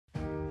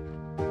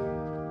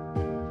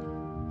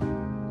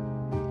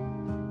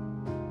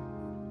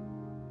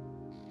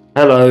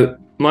Hello,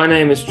 my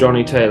name is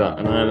Johnny Taylor,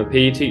 and I am a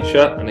PE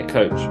teacher and a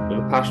coach with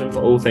a passion for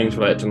all things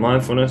related to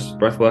mindfulness,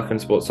 breathwork, and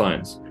sports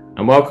science.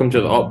 And welcome to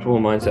the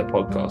Optimal Mindset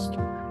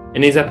podcast.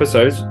 In these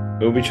episodes,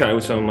 we'll be chatting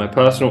with some of my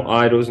personal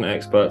idols and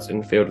experts in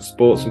the field of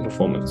sports and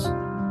performance.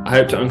 I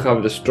hope to uncover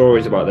the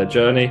stories about their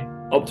journey,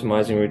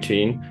 optimizing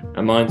routine,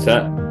 and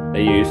mindset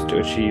they use to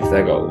achieve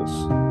their goals.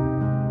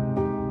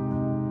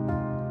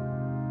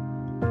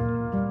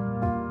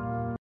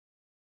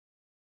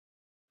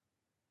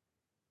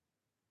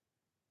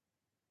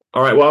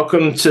 All right,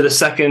 welcome to the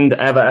second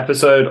ever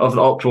episode of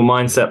the Optimal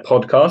Mindset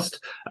podcast.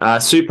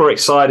 Super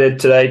excited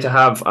today to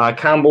have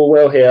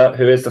Cambell here,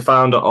 who is the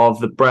founder of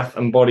the Breath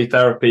and Body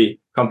Therapy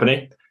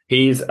company.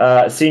 He's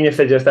a senior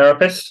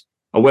physiotherapist,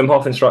 a Wim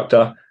Hof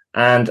instructor,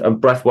 and a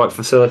breathwork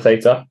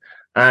facilitator.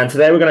 And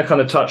today we're going to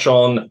kind of touch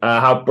on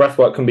how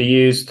breathwork can be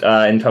used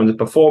in terms of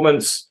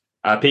performance,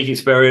 peak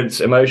experience,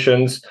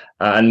 emotions,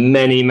 and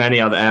many, many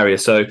other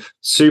areas. So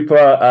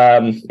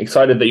super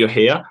excited that you're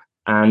here.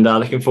 And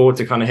looking forward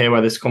to kind of hear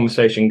where this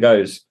conversation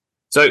goes.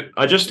 So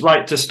I'd just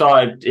like to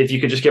start, if you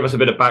could just give us a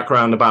bit of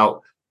background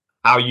about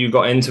how you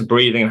got into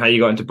breathing and how you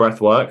got into breath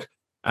work,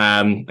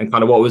 and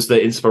kind of what was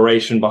the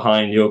inspiration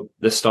behind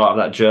the start of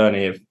that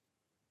journey of.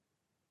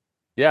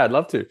 Yeah, I'd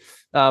love to.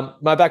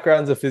 My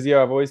background's a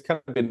physio. I've always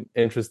kind of been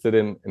interested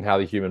in how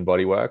the human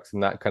body works,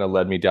 and that kind of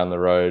led me down the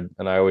road.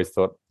 And I always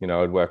thought,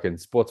 I'd work in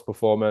sports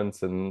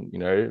performance and,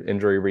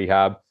 injury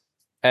rehab.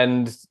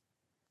 And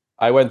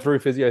I went through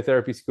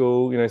physiotherapy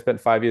school,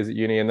 spent 5 years at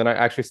uni, and then I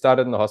actually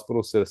started in the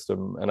hospital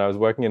system, and I was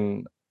working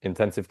in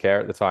intensive care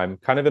at the time,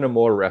 kind of in a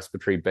more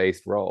respiratory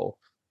based role.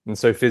 And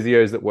so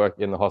physios that work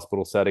in the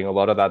hospital setting, a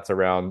lot of that's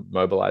around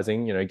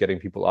mobilizing, getting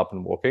people up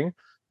and walking,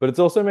 but it's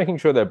also making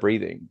sure they're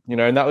breathing,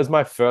 and that was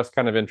my first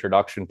kind of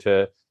introduction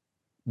to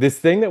this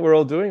thing that we're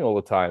all doing all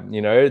the time,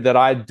 that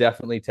I'd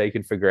definitely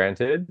taken for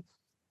granted.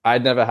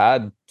 I'd never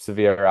had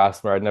severe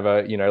asthma. I'd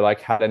never,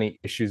 had any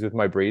issues with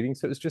my breathing.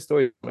 So it was just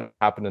always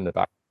happened in the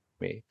back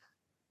of me.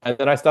 And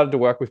then I started to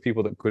work with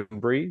people that couldn't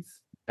breathe.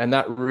 And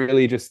that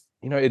really just,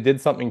 it did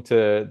something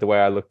to the way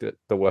I looked at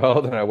the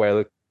world and the way I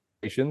looked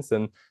at patients,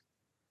 and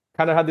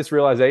kind of had this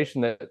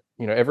realization that,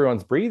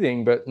 everyone's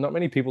breathing, but not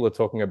many people are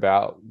talking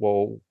about,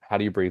 well, how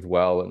do you breathe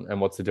well?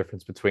 And what's the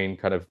difference between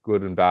kind of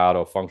good and bad,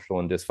 or functional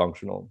and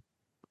dysfunctional?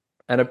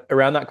 And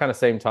around that kind of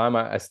same time,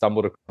 I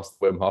stumbled across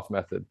the Wim Hof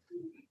method,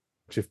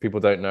 which, if people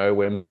don't know,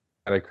 Wim,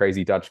 kind of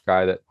crazy Dutch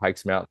guy that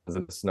hikes mountains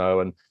in the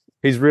snow. And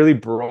he's really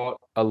brought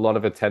a lot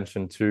of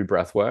attention to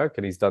breath work,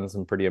 and he's done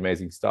some pretty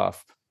amazing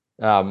stuff.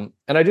 And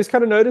I just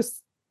kind of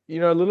noticed,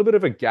 a little bit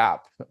of a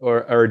gap,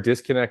 or a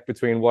disconnect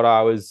between what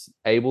I was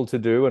able to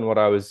do and what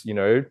I was,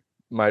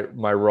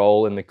 my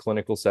role in the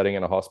clinical setting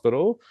in a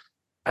hospital.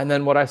 And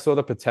then what I saw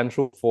the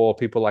potential for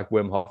people like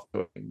Wim Hof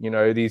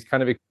doing, these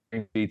kind of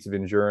extreme feats of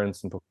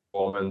endurance and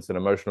performance and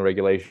emotional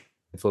regulation,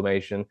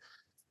 inflammation.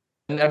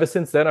 And ever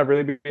since then, I've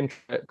really been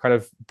trying to kind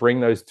of bring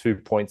those 2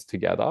 points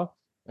together,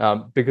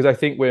 because I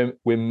think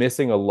we're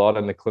missing a lot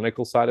in the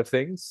clinical side of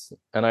things.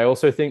 And I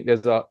also think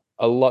there's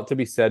a lot to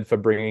be said for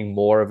bringing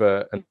more of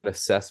an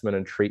assessment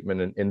and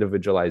treatment and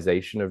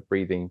individualization of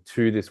breathing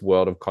to this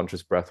world of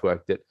conscious breath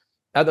work that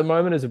at the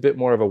moment is a bit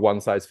more of a one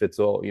size fits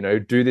all.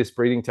 Do this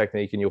breathing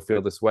technique and you'll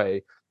feel this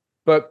way.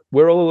 But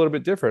we're all a little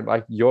bit different.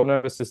 Like, your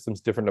nervous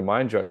system's different to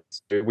mine, Joe.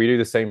 So we do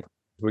the same,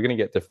 we're going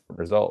to get different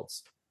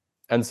results.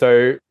 And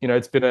so,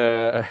 it's been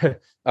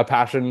a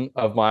passion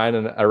of mine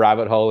and a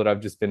rabbit hole that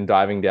I've just been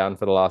diving down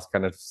for the last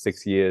kind of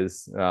 6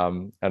 years,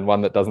 and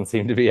one that doesn't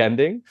seem to be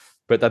ending.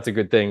 But that's a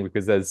good thing,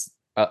 because there's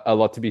a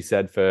lot to be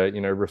said for,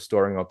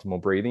 restoring optimal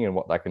breathing and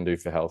what that can do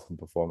for health and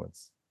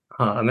performance.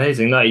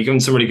 Amazing. No, you've given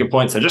some really good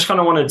points. I just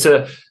kind of wanted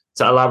to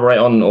elaborate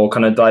on, or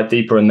kind of dive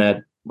deeper in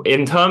there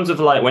in terms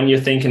of, like, when you're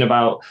thinking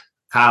about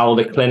how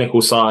the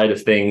clinical side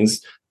of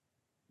things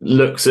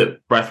looks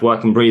at breath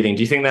work and breathing.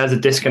 Do you think there's a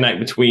disconnect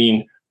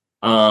between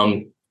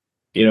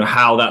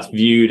how that's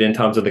viewed in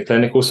terms of the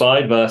clinical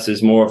side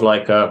versus more of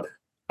like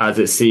as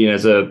it's seen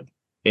as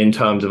in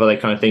terms of, are they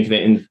kind of thinking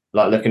it in,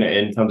 like, looking at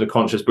it in terms of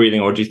conscious breathing,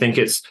 or do you think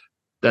there's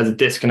a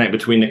disconnect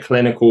between the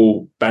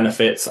clinical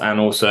benefits and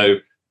also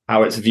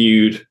how it's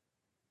viewed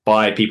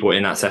by people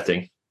in that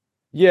setting?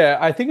 Yeah,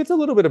 I think it's a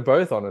little bit of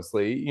both,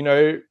 honestly.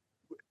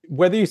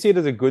 Whether you see it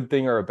as a good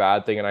thing or a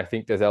bad thing, and I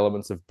think there's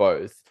elements of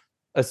both,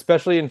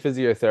 especially in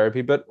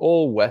physiotherapy, but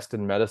all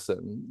Western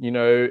medicine,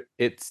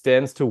 it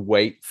stands to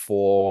wait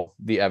for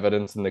the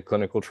evidence and the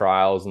clinical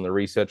trials and the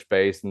research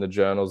base and the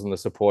journals and the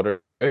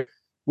supporter,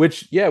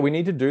 which, yeah, we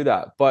need to do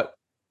that. But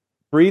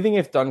breathing,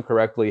 if done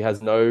correctly,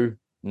 has no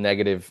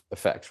negative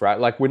effects, right?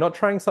 Like, we're not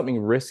trying something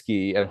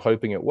risky and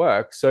hoping it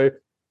works. So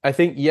I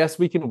think, yes,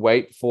 we can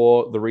wait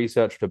for the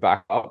research to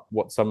back up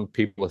what some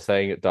people are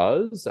saying it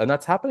does. And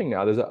that's happening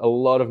now. There's a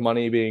lot of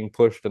money being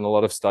pushed and a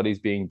lot of studies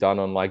being done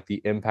on, like,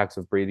 the impacts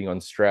of breathing on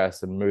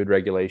stress and mood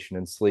regulation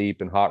and sleep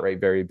and heart rate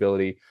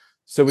variability.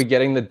 So we're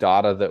getting the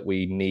data that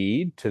we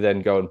need to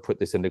then go and put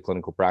this into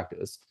clinical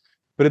practice.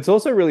 But it's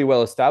also really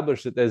well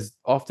established that there's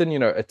often,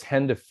 a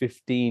 10 to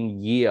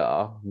 15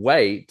 year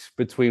wait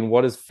between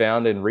what is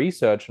found in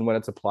research and when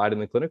it's applied in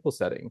the clinical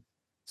setting.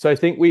 So I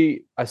think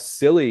we are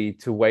silly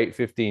to wait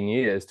 15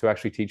 years to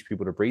actually teach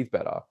people to breathe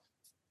better.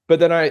 But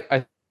then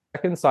I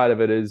second side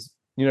of it is,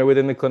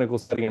 within the clinical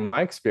setting, in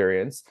my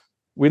experience,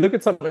 we look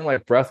at something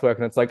like breathwork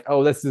and it's like,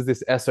 oh, this is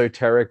this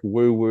esoteric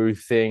woo-woo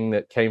thing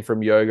that came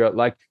from yoga.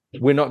 Like,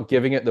 we're not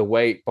giving it the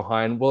weight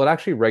behind, well, it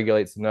actually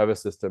regulates the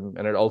nervous system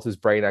and it alters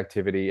brain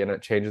activity and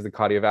it changes the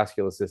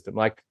cardiovascular system.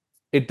 Like,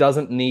 it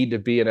doesn't need to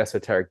be an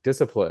esoteric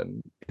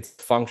discipline. It's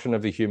a function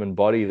of the human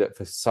body that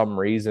for some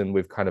reason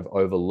we've kind of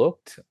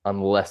overlooked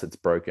unless it's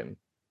broken.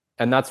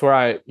 And that's where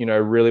I,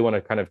 really want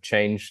to kind of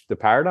change the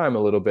paradigm a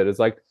little bit. Is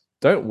like,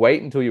 don't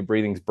wait until your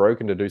breathing's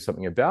broken to do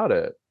something about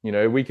it.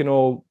 We can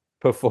all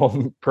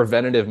perform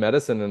preventative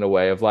medicine in a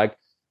way of like,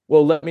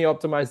 well, let me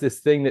optimize this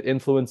thing that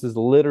influences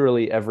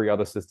literally every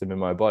other system in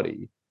my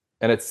body.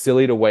 And it's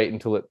silly to wait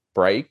until it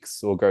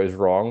breaks or goes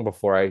wrong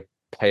before I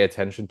pay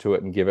attention to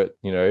it and give it,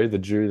 the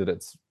due that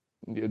it's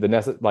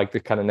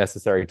the kind of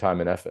necessary time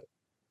and effort.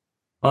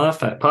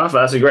 Perfect.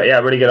 That's a great,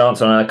 really good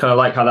answer. And I kind of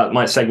like how that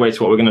might segue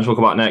to what we're going to talk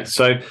about next.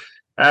 So,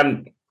 I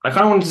kind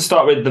of wanted to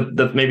start with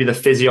the maybe the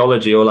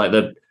physiology, or like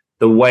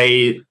the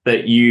way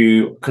that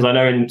because I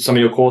know in some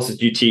of your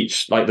courses you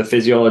teach like the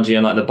physiology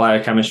and like the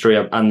biochemistry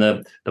and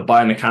the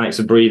biomechanics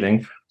of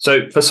breathing.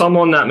 So for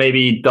someone that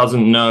maybe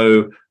doesn't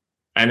know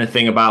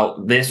anything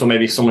about this, or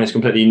maybe someone is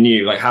completely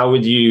new, like how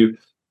do you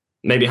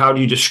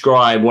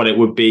describe what it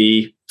would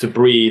be to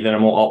breathe in a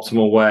more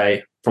optimal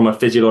way from a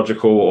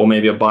physiological or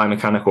maybe a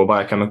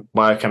biomechanical,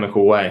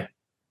 biochemical way?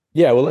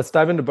 Yeah, well, let's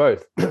dive into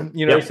both.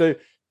 So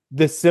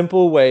the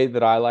simple way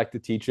that I like to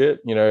teach it,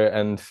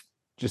 and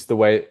just the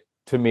way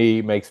to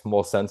me makes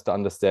more sense to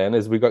understand,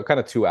 is we've got kind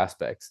of two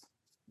aspects.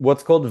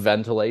 What's called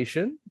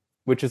ventilation,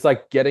 which is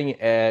like getting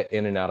air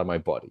in and out of my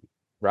body,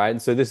 right? And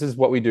so this is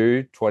what we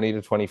do 20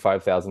 to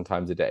 25,000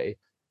 times a day.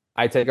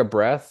 I take a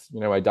breath,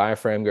 my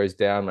diaphragm goes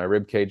down, my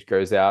rib cage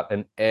goes out,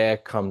 and air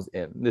comes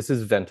in. This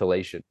is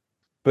ventilation.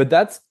 But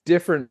that's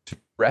different to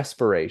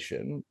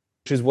respiration,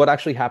 which is what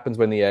actually happens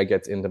when the air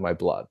gets into my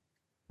blood,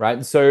 right?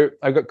 And so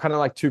I've got kind of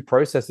like two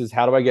processes.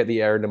 How do I get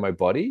the air into my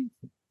body?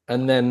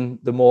 And then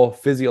the more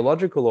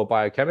physiological or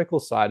biochemical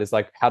side is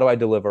like, how do I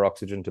deliver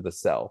oxygen to the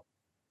cell?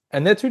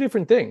 And they're two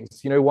different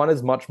things. One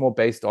is much more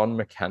based on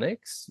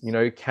mechanics.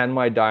 Can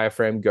my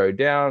diaphragm go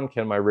down?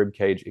 Can my rib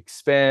cage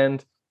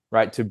expand,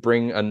 right, to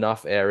bring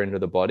enough air into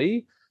the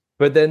body?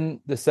 But then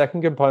the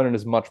second component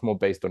is much more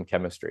based on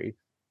chemistry.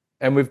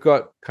 And we've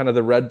got kind of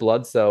the red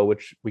blood cell,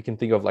 which we can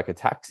think of like a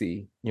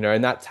taxi,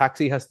 and that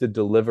taxi has to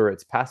deliver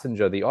its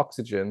passenger, the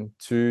oxygen,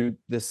 to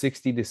the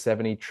 60 to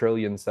 70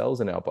 trillion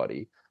cells in our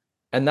body.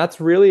 And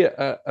that's really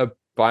a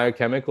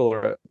biochemical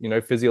or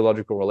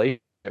physiological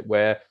relationship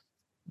where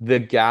the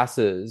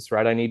gases,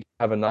 right? I need to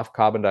have enough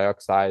carbon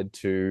dioxide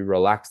to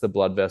relax the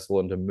blood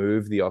vessel and to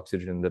move the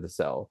oxygen into the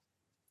cell.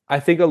 I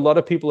think a lot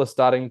of people are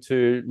starting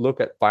to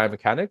look at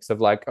biomechanics of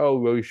like, oh,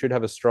 well, you should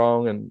have a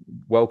strong and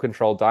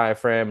well-controlled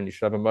diaphragm and you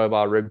should have a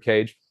mobile rib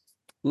cage.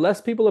 Less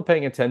people are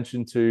paying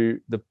attention to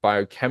the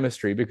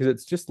biochemistry because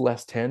it's just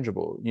less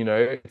tangible.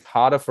 It's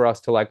harder for us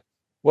to like,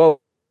 well,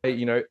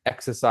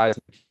 exercise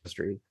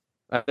chemistry.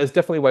 There's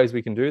definitely ways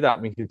we can do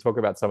that. We can talk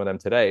about some of them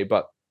today,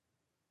 but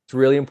it's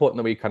really important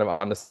that we kind of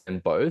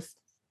understand both.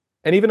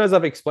 And even as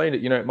I've explained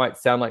it, it might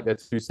sound like they're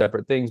two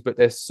separate things, but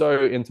they're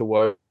so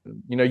interwoven.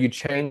 You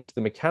change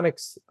the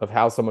mechanics of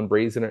how someone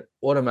breathes and it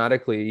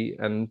automatically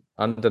and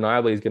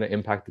undeniably is going to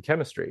impact the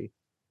chemistry.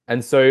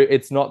 And so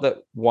it's not that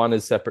one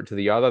is separate to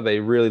the other. They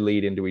really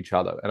lead into each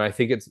other. And I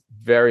think it's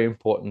very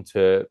important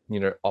to,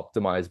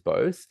 optimize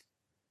both.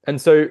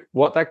 And so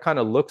what that kind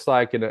of looks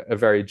like in a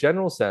very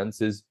general sense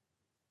is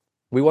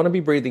we want to be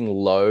breathing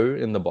low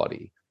in the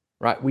body,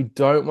 right? We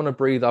don't want to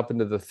breathe up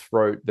into the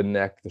throat, the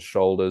neck, the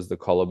shoulders, the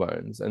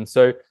collarbones. And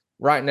so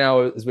right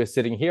now, as we're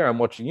sitting here, I'm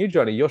watching you,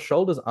 Johnny, your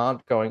shoulders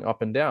aren't going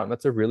up and down.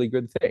 That's a really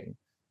good thing.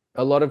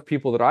 A lot of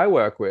people that I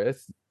work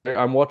with,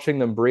 I'm watching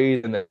them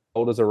breathe and their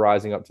shoulders are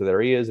rising up to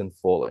their ears and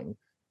falling.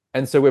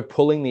 And so we're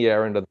pulling the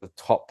air into the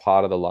top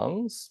part of the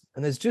lungs,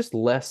 and there's just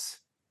less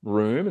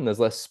room and there's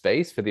less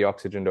space for the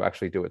oxygen to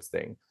actually do its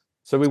thing.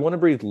 So we want to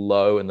breathe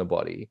low in the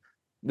body.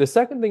 The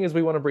second thing is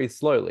we want to breathe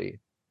slowly,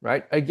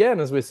 right? Again,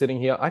 as we're sitting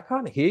here, I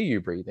can't hear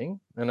you breathing,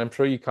 and I'm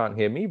sure you can't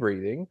hear me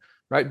breathing,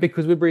 right?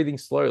 Because we're breathing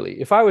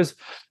slowly.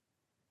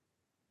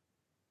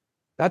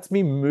 That's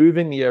me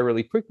moving the air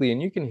really quickly,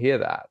 and you can hear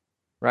that,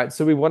 right?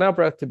 So we want our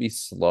breath to be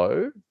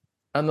slow.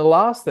 And the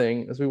last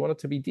thing is we want it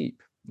to be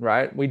deep,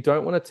 right? We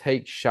don't want to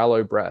take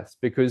shallow breaths,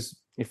 because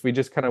if we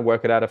just kind of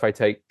work it out, if I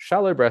take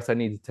shallow breaths, I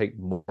need to take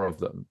more of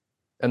them.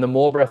 And the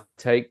more breath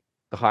I take,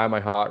 the higher my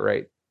heart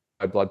rate,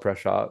 my blood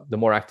pressure, the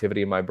more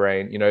activity in my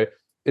brain.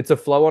 It's a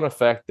flow-on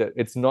effect that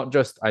it's not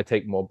just I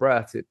take more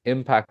breaths, it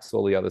impacts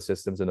all the other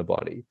systems in the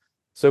body.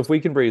 So if we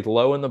can breathe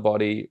low in the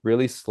body,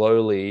 really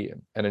slowly,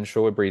 and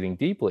ensure we're breathing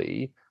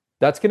deeply,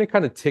 that's going to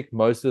kind of tick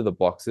most of the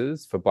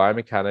boxes for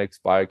biomechanics,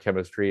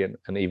 biochemistry, and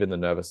even the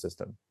nervous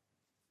system.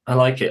 I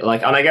like it.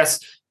 And I guess,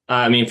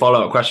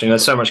 follow-up question,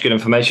 there's so much good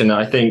information that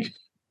I think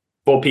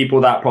for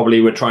people that probably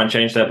would try and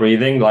change their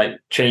breathing, like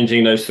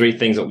changing those three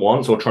things at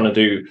once or trying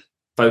to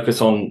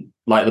focus on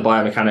like the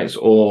biomechanics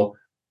or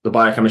the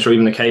biochemistry or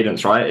even the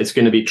cadence, right? It's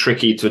going to be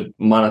tricky to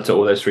monitor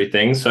all those three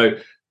things. So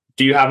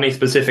do you have any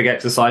specific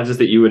exercises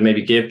that you would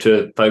maybe give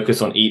to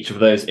focus on each of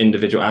those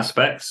individual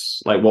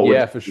aspects? Like what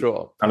would for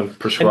sure. kind of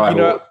prescribe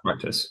or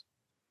practice?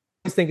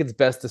 I think it's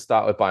best to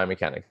start with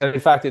biomechanics. And in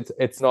fact,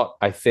 it's not,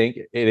 I think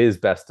it is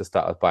best to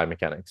start with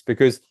biomechanics,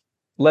 because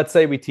let's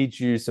say we teach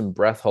you some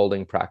breath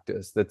holding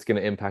practice that's going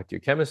to impact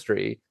your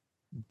chemistry.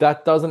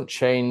 That doesn't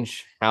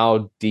change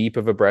how deep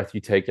of a breath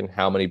you take and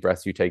how many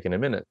breaths you take in a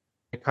minute.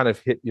 It kind of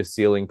hit your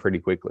ceiling pretty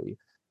quickly.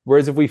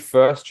 Whereas if we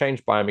first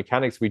change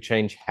biomechanics, we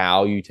change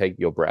how you take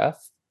your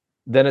breath,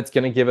 then it's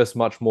going to give us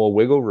much more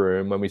wiggle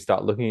room when we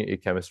start looking at your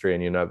chemistry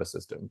and your nervous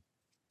system.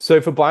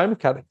 So for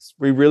biomechanics,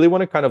 we really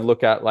want to kind of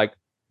look at like,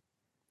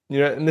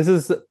 and this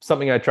is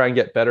something I try and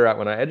get better at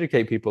when I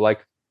educate people,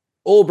 like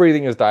all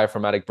breathing is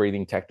diaphragmatic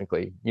breathing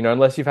technically,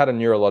 unless you've had a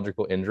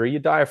neurological injury, your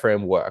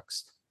diaphragm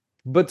works.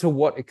 But to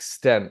what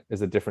extent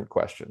is a different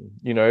question,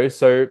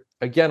 So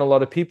again, a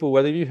lot of people,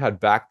 whether you've had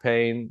back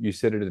pain, you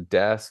sit at a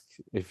desk,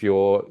 if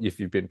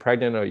you've been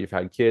pregnant or you've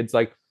had kids,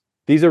 like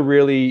these are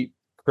really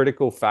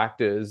critical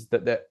factors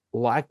that they're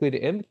likely to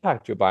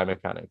impact your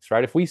biomechanics,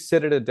 right? If we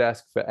sit at a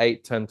desk for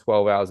 8, 10,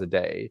 12 hours a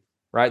day,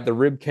 right? The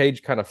rib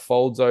cage kind of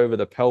folds over,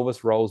 the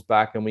pelvis rolls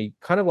back, and we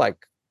kind of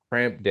like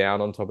cramp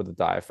down on top of the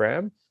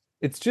diaphragm.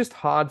 It's just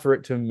hard for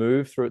it to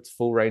move through its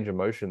full range of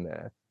motion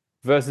there.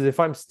 Versus if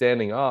I'm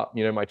standing up,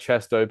 my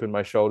chest open,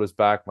 my shoulders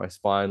back, my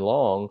spine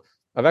long,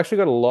 I've actually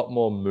got a lot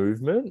more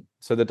movement.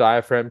 So the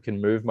diaphragm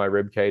can move my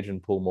rib cage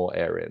and pull more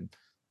air in.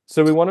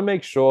 So we want to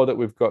make sure that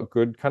we've got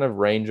good kind of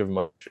range of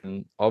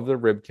motion of the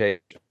rib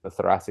cage, the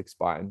thoracic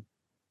spine.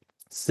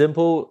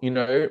 Simple,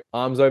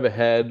 arms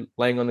overhead,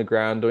 laying on the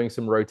ground, doing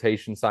some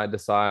rotation side to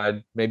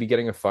side, maybe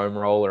getting a foam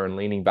roller and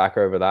leaning back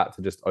over that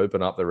to just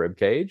open up the rib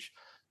cage.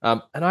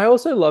 And I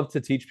also love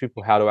to teach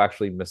people how to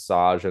actually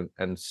massage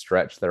and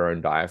stretch their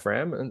own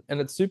diaphragm.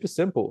 And it's super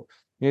simple.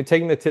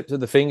 Taking the tips of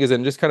the fingers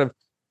and just kind of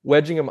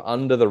wedging them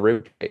under the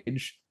rib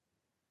cage,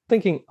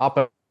 thinking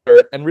up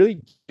and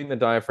really giving the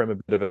diaphragm a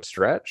bit of a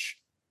stretch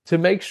to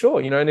make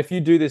sure, and if you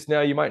do this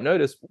now, you might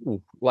notice,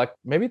 like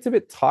maybe it's a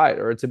bit tight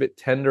or it's a bit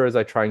tender as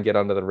I try and get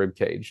under the rib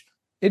cage.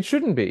 It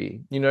shouldn't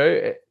be,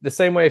 the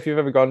same way if you've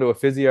ever gone to a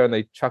physio and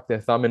they chuck their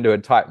thumb into a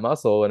tight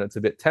muscle and it's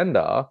a bit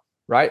tender,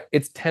 right?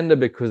 It's tender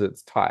because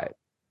it's tight.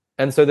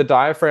 And so the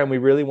diaphragm, we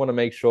really want to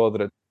make sure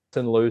that it's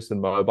loose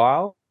and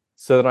mobile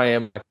so that I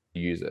am able to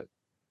use it.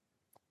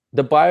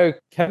 The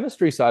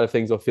biochemistry side of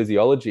things or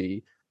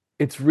physiology,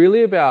 it's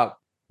really about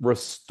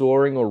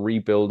restoring or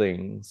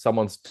rebuilding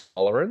someone's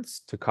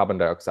tolerance to carbon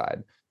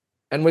dioxide.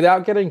 And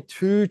without getting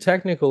too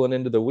technical and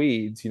into the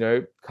weeds,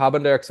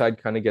 carbon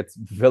dioxide kind of gets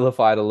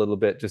vilified a little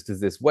bit just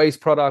as this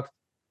waste product,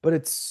 but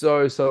it's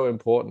so, so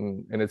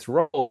important in its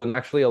role in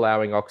actually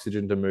allowing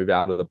oxygen to move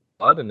out of the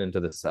blood and into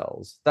the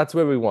cells. That's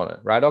where we want it,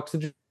 right?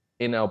 Oxygen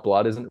in our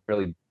blood isn't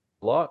really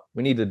a lot.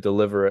 We need to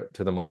deliver it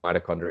to the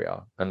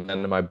mitochondria, and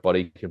then my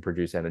body can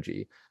produce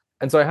energy.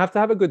 And so I have to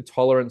have a good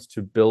tolerance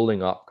to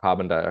building up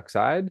carbon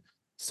dioxide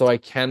so I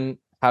can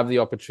have the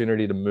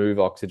opportunity to move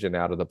oxygen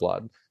out of the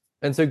blood.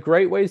 And so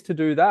great ways to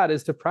do that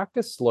is to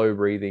practice slow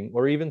breathing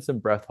or even some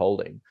breath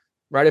holding,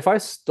 right? If I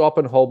stop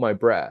and hold my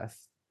breath,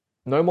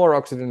 no more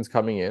oxygen is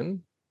coming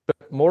in,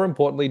 but more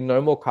importantly, no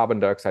more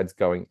carbon dioxide is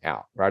going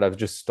out, right? I've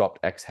just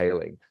stopped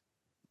exhaling.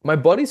 My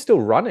body's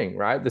still running,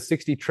 right? The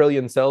 60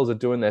 trillion cells are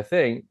doing their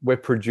thing. We're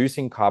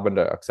producing carbon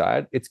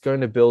dioxide. It's going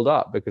to build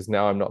up because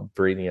now I'm not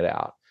breathing it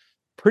out.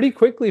 Pretty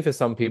quickly for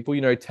some people,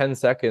 10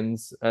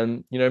 seconds,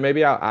 and,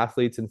 maybe our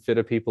athletes and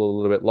fitter people a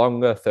little bit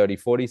longer, 30,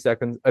 40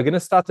 seconds, are going to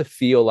start to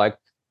feel like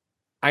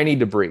I need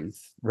to breathe,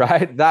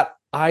 right? That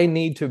I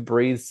need to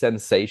breathe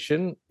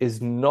sensation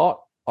is not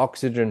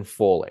oxygen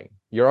falling.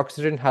 Your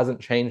oxygen hasn't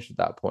changed at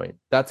that point.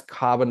 That's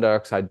carbon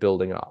dioxide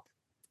building up.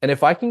 And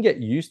if I can get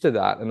used to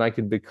that and I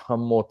can become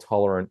more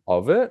tolerant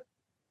of it,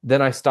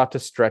 then I start to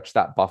stretch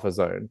that buffer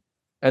zone.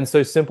 And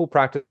so simple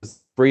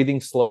practice, breathing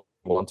slow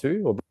you want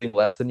to, or breathing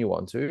less than you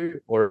want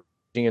to, or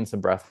in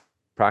some breath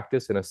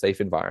practice in a safe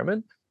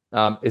environment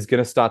is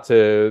going to start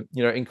to,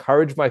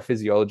 encourage my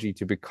physiology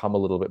to become a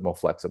little bit more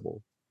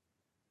flexible.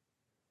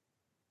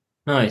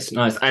 Nice.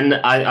 And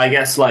I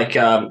guess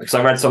because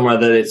I read somewhere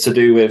that it's to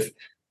do with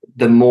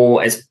the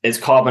more it's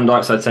carbon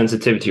dioxide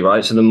sensitivity,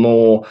 right? So the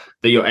more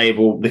that you're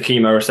able, the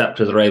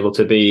chemoreceptors are able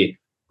to be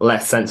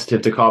less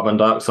sensitive to carbon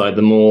dioxide,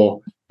 the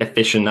more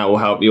efficient that will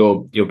help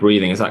your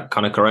breathing. Is that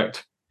kind of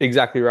correct?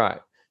 Exactly right.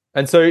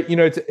 And so,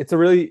 it's a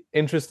really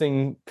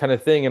interesting kind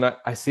of thing. And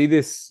I see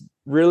this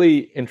really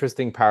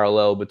interesting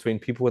parallel between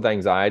people with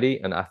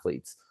anxiety and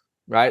athletes,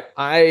 right?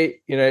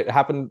 It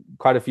happened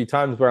quite a few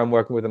times where I'm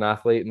working with an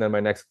athlete and then my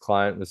next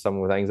client was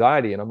someone with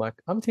anxiety. And I'm like,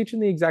 I'm teaching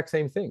the exact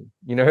same thing,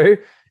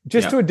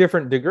 just to a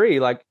different degree.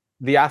 Like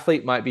the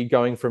athlete might be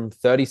going from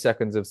 30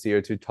 seconds of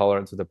CO2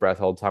 tolerance with a breath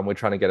hold time. We're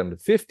trying to get them to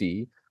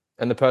 50.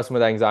 And the person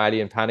with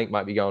anxiety and panic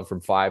might be going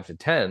from 5 to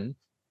 10.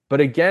 But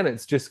again,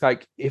 it's just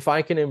like, if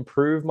I can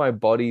improve my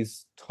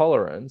body's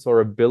tolerance or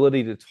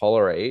ability to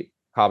tolerate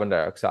carbon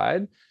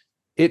dioxide,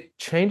 it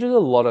changes a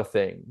lot of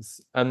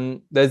things.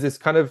 And there's this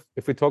kind of,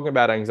 if we're talking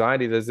about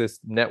anxiety, there's this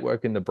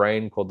network in the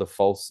brain called the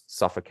false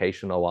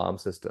suffocation alarm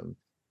system.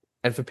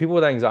 And for people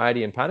with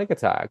anxiety and panic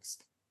attacks,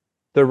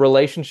 the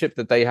relationship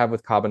that they have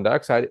with carbon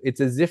dioxide,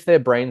 it's as if their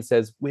brain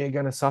says, we're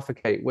going to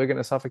suffocate,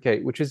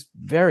 which is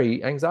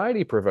very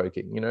anxiety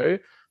provoking, you know?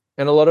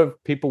 And a lot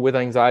of people with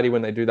anxiety,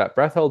 when they do that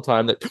breath hold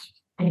time, that,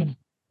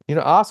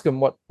 ask them,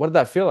 what did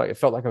that feel like? It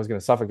felt like I was going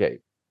to suffocate.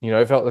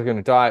 It felt like I was going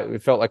to die.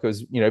 It felt like it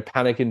was,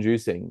 panic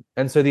inducing.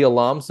 And so the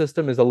alarm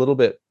system is a little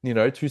bit,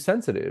 too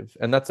sensitive.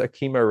 And that's a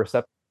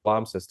chemoreceptor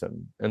alarm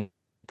system. And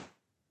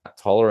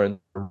tolerance,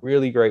 a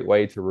really great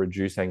way to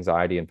reduce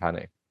anxiety and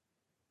panic.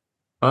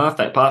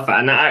 Perfect.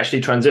 And that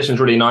actually transitions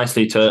really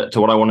nicely to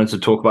what I wanted to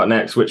talk about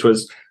next, which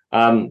was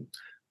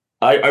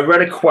I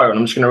read a quote, and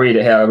I'm just going to read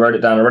it here. I wrote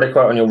it down. I read a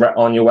quote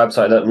on your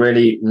website that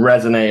really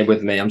resonated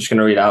with me. I'm just going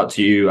to read it out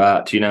to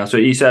you now. So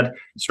you said,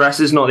 "Stress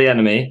is not the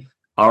enemy.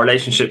 Our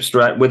relationship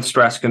with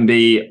stress can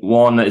be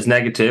one that is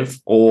negative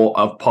or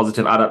of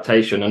positive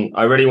adaptation." And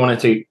I really wanted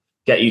to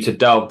get you to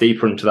delve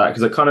deeper into that,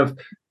 because it kind of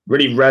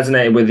really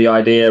resonated with the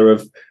idea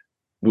of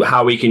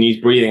how we can use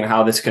breathing,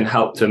 how this can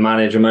help to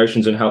manage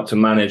emotions and help to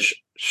manage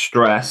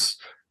stress.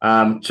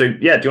 So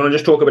yeah, do you want to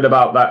just talk a bit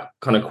about that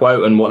kind of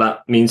quote and what that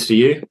means to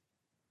you?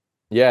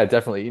 Yeah,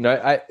 definitely.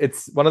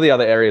 It's one of the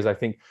other areas I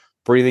think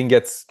breathing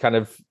gets kind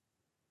of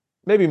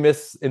maybe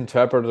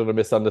misinterpreted or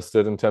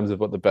misunderstood in terms of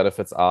what the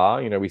benefits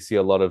are. We see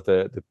a lot of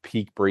the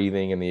peak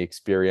breathing and the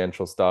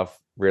experiential stuff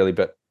really,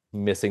 but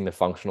missing the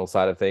functional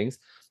side of things.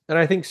 And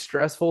I think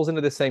stress falls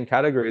into the same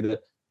category, that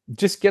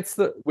just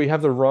we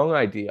have the wrong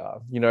idea.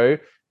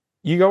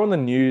 You go on the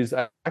news.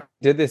 I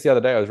did this the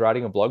other day. I was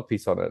writing a blog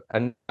piece on it,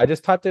 and I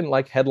just typed in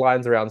like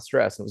headlines around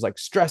stress. And it was like,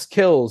 stress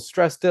kills,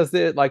 stress does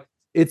this. Like,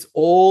 it's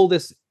all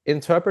this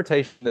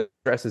interpretation that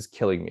stress is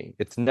killing me.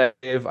 It's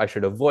negative. I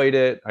should avoid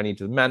it. I need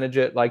to manage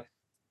it. Like,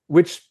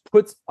 which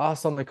puts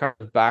us on the kind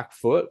of back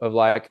foot of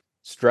like,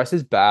 stress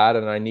is bad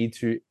and I need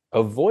to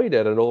avoid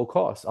it at all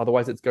costs.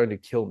 Otherwise, it's going to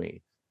kill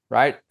me.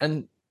 Right.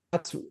 And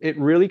it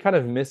really kind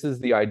of misses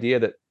the idea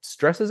that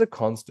stress is a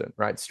constant,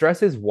 right?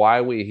 Stress is why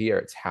we're here.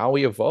 It's how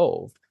we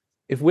evolved.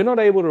 If we're not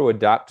able to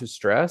adapt to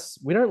stress,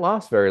 we don't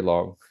last very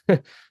long.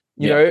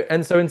 You know,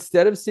 and so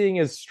instead of seeing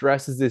as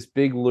stress as this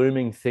big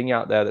looming thing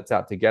out there that's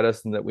out to get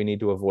us and that we need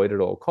to avoid at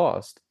all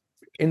cost,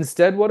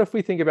 instead, what if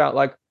we think about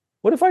like,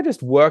 what if I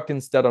just worked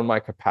instead on my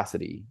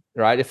capacity,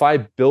 right? If I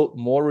built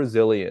more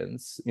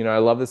resilience, I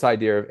love this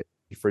idea of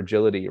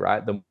fragility,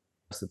 right? The more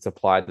that's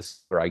applied, the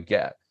stronger I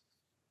get.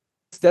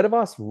 Instead of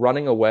us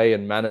running away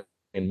and managing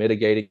and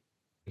mitigating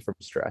from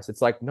stress,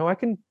 it's like, no, I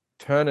can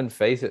turn and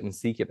face it and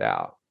seek it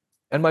out.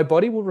 And my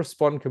body will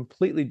respond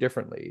completely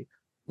differently.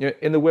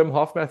 In the Wim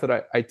Hof method,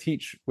 I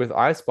teach with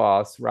ice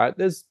baths, right?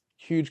 There's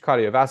huge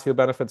cardiovascular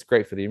benefits,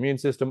 great for the immune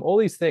system, all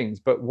these things.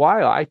 But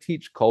why I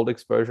teach cold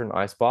exposure and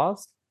ice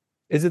baths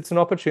is it's an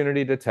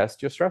opportunity to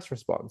test your stress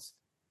response,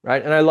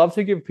 right? And I love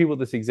to give people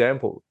this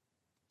example.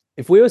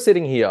 If we were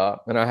sitting here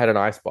and I had an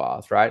ice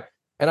bath, right?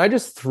 And I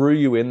just threw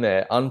you in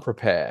there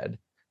unprepared,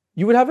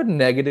 you would have a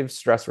negative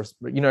stress,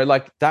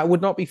 like that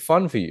would not be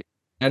fun for you.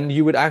 And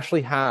you would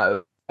actually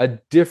have a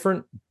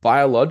different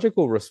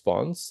biological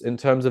response in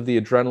terms of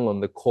the adrenaline,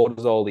 the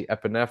cortisol, the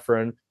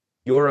epinephrine.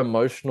 Your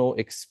emotional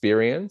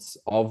experience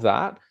of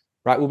that,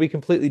 right, will be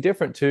completely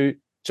different to,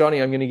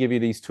 Johnny, I'm going to give you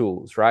these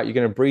tools, right? You're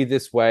going to breathe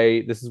this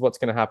way. This is what's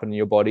going to happen in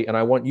your body. And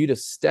I want you to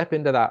step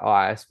into that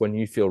ice when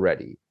you feel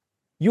ready.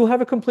 You'll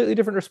have a completely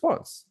different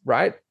response,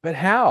 right? But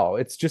how?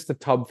 It's just a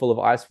tub full of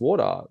ice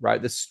water,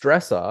 right? The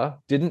stressor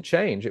didn't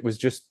change. It was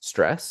just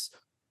stress.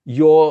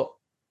 Your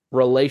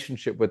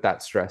relationship with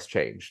that stress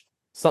changed.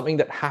 Something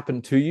that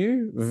happened to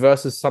you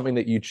versus something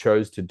that you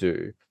chose to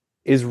do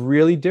is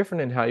really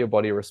different in how your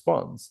body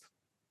responds.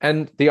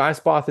 And the ice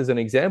bath is an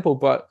example,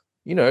 but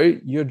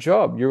your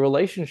job, your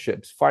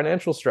relationships,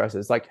 financial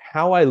stresses, like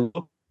how I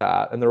look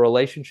at and the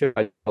relationship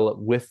I develop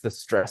with the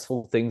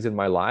stressful things in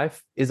my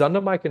life is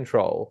under my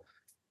control.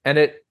 And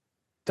it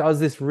does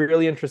this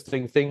really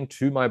interesting thing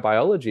to my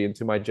biology and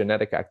to my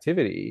genetic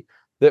activity,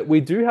 that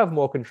we do have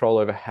more control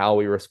over how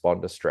we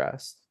respond to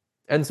stress.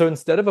 And so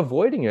instead of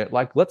avoiding it,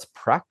 like, let's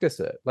practice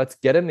it. Let's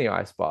get in the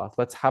ice bath.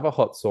 Let's have a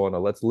hot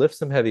sauna. Let's lift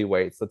some heavy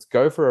weights. Let's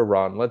go for a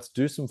run. Let's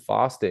do some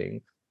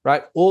fasting,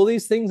 right? All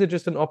these things are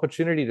just an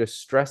opportunity to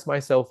stress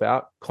myself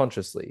out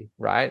consciously,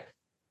 right?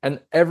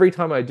 And every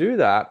time I do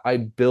that, I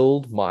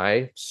build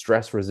my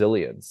stress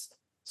resilience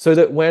so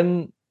that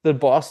when the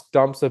boss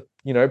dumps a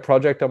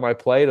project on my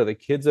plate, or the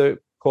kids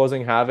are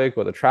causing havoc,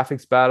 or the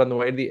traffic's bad on the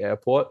way to the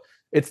airport,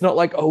 it's not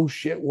like, oh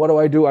shit, what do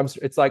I do?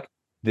 It's like,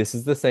 this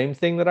is the same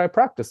thing that I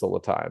practice all the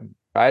time,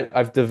 right?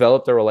 I've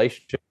developed a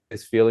relationship with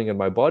this feeling in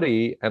my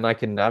body, and I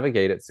can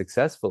navigate it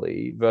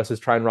successfully versus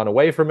try and run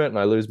away from it and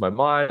I lose my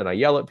mind and I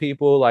yell at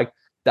people. Like,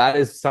 that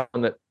is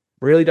someone that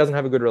really doesn't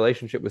have a good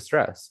relationship with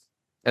stress.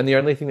 And the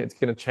only thing that's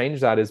going to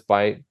change that is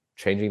by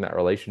changing that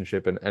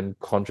relationship and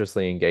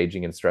consciously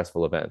engaging in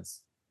stressful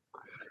events.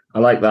 I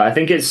like that. I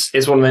think it's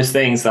one of those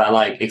things that,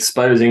 like,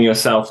 exposing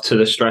yourself to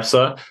the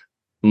stressor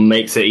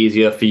makes it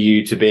easier for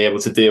you to be able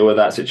to deal with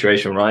that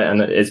situation, right?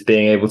 And it's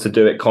being able to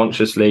do it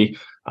consciously,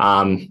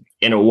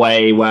 in a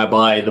way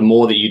whereby the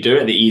more that you do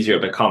it, the easier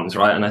it becomes,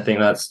 right? And I think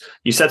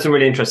you said some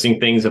really interesting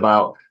things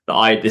about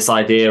this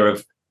idea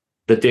of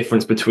the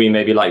difference between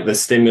maybe like the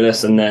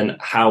stimulus and then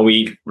how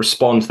we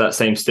respond to that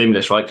same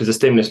stimulus, right? Because the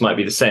stimulus might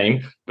be the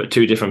same, but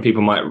two different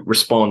people might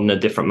respond in a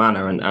different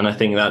manner. And I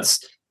think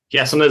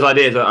some of those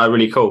ideas are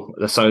really cool.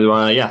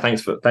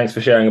 So thanks for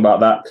sharing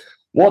about that.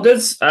 What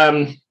does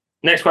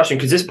next question,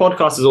 because this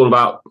podcast is all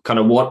about kind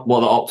of what the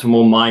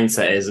optimal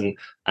mindset is and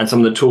some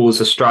of the tools,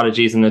 the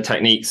strategies and the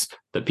techniques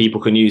that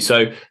people can use.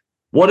 So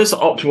what is the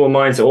optimal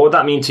mindset? What would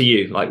that mean to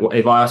you? Like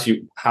if I ask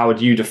you, how would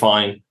you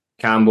define,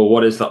 Cambell,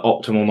 what is the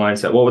optimal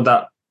mindset? What would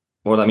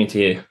that mean to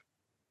you?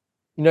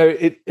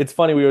 It's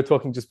funny, we were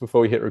talking just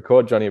before we hit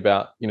record, Johnny,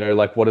 about,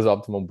 like what is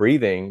optimal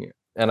breathing?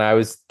 And I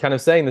was kind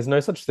of saying there's no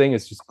such thing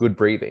as just good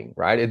breathing,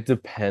 right? It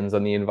depends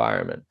on the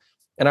environment.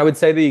 And I would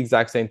say the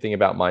exact same thing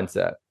about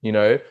mindset,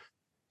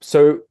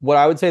 So what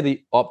I would say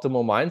the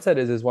optimal mindset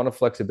is one of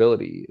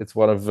flexibility. It's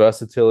one of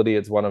versatility.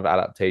 It's one of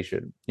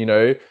adaptation.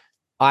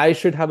 I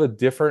should have a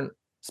different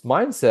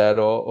mindset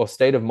or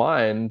state of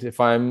mind if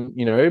I'm,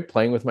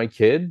 playing with my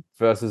kid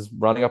versus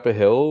running up a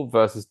hill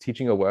versus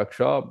teaching a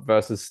workshop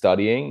versus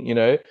studying,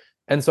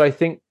 And so I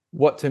think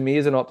what to me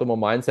is an optimal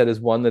mindset is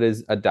one that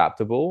is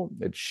adaptable,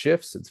 it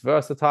shifts, it's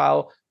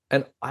versatile,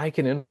 and I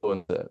can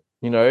influence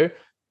it.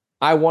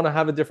 I want to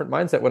have a different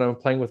mindset when I'm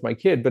playing with my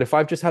kid, but if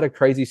I've just had a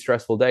crazy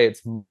stressful day,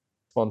 it's my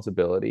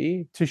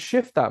responsibility to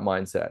shift that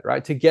mindset,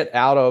 right? To get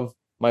out of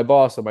my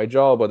boss or my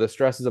job or the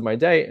stresses of my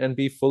day and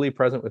be fully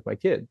present with my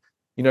kid.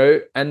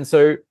 And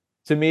so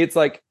to me, it's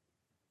like,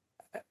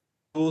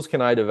 tools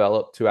can I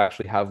develop to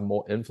actually have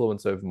more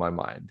influence over my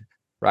mind,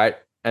 right?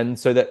 And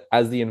so that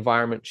as the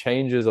environment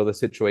changes or the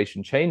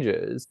situation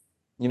changes,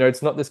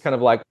 it's not this kind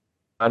of like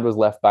mind was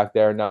left back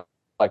there and now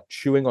like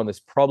chewing on this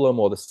problem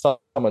or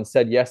someone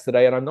said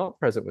yesterday and I'm not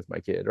present with my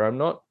kid or I'm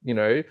not,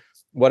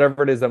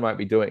 whatever it is I might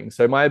be doing.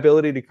 So my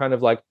ability to kind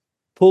of like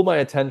pull my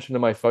attention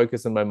and my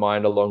focus and my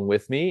mind along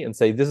with me and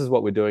say, this is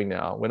what we're doing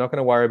now. We're not going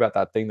to worry about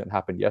that thing that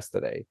happened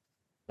yesterday.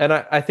 And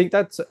I think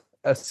that's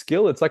a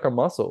skill. It's like a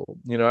muscle.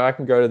 I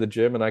can go to the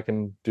gym and I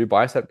can do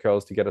bicep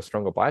curls to get a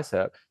stronger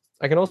bicep.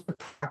 I can also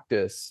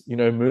practice,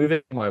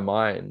 moving my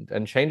mind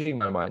and changing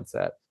my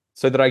mindset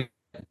so that I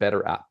get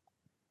better at.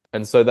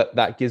 And so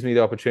that gives me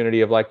the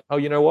opportunity of like, oh,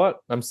 you know what?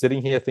 I'm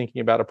sitting here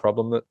thinking about a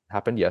problem that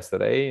happened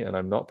yesterday and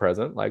I'm not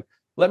present. Like,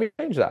 let me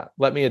change that.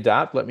 Let me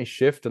adapt, let me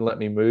shift and let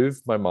me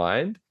move my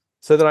mind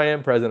so that I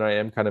am present. I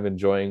am kind of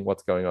enjoying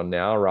what's going on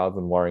now rather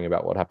than worrying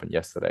about what happened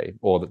yesterday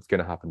or that's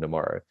going to happen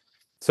tomorrow.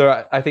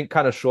 So I think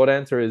kind of short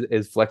answer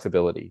is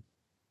flexibility.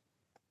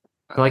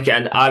 I like it.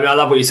 And I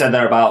love what you said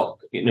there about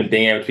being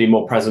able to be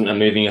more present and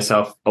moving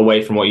yourself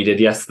away from what you did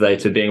yesterday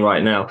to being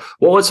right now.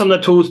 What would some of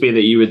the tools be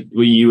that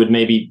you would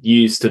maybe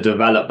use to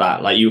develop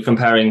that? Like you were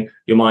comparing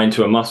your mind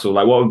to a muscle.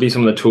 Like what would be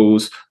some of the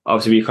tools?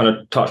 Obviously, we kind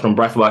of touched on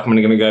breathwork. I'm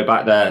going to go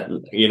back there,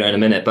 in a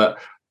minute. But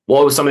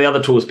what would some of the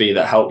other tools be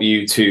that help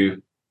you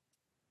to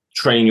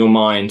train your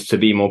mind to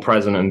be more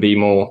present and be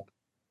more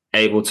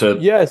able to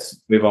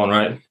move on,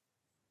 right?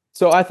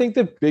 So I think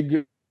the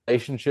big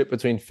relationship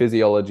between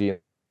physiology and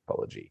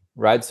psychology,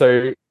 right?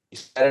 So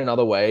said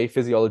another way,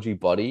 physiology,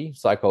 body,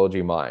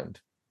 psychology, mind.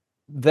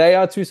 They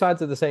are two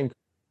sides of the same,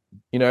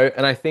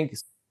 and I think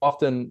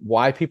often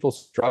why people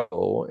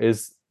struggle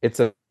is it's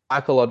a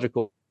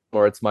psychological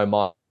or it's my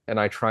mind. And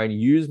I try and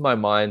use my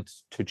mind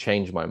to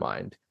change my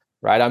mind,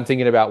 right? I'm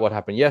thinking about what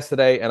happened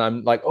yesterday and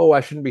I'm like, oh,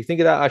 I shouldn't be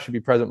thinking that. I should be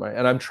present.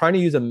 And I'm trying to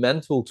use a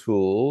mental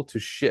tool to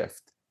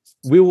shift.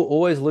 We will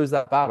always lose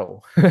that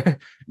battle.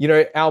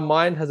 Our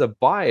mind has a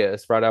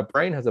bias, right? Our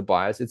brain has a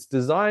bias. It's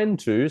designed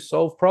to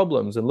solve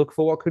problems and look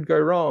for what could go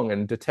wrong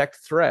and detect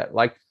threat.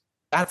 Like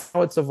that's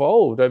how it's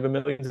evolved over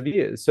millions of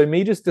years. So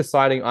me just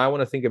deciding I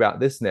want to think about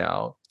this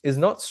now is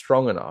not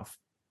strong enough.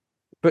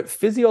 But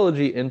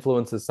physiology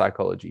influences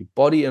psychology,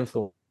 body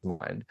influences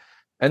mind.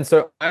 And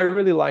so I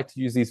really like to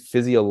use these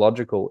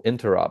physiological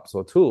interrupts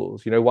or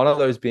tools, one of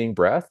those being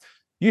breath.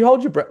 You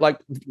hold your breath, like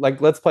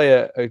let's play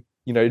a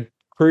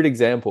crude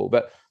example,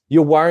 but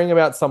you're worrying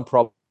about some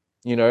problem,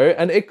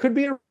 and it could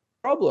be a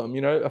problem,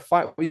 a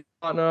fight with your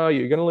partner,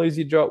 you're going to lose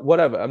your job,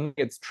 whatever. I mean,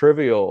 it's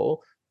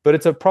trivial, but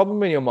it's a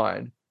problem in your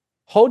mind.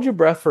 Hold your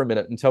breath for a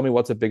minute and tell me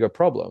what's a bigger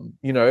problem.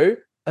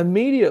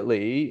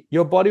 Immediately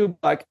your body will be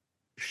like,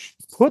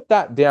 put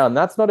that down.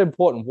 That's not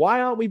important.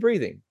 Why aren't we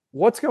breathing?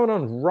 What's going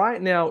on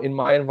right now in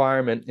my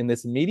environment in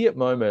this immediate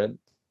moment?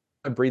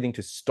 I'm breathing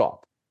to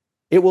stop.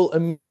 It will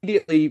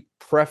immediately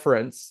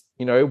preference,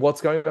 what's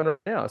going on right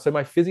now. So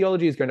my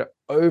physiology is going to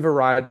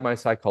override my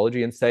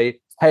psychology and say,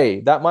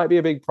 hey, that might be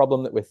a big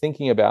problem that we're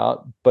thinking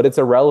about, but it's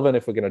irrelevant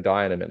if we're going to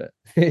die in a minute,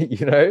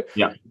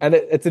 Yeah. And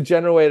it's a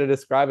general way to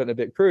describe it and a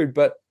bit crude,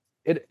 but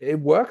it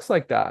works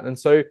like that. And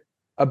so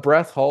a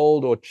breath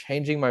hold or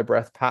changing my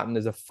breath pattern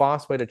is a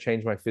fast way to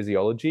change my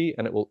physiology,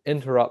 and it will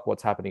interrupt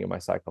what's happening in my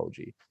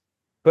psychology.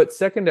 But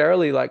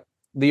secondarily, like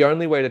the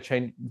only way to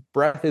change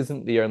breath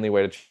isn't the only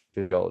way to change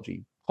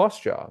physiology.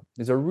 posture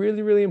is a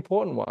really, really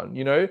important one.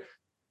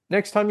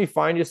 Next time you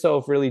find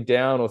yourself really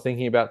down or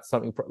thinking about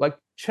something, like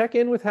check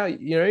in with how,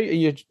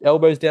 your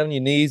elbows down on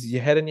your knees,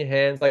 your head in your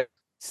hands, like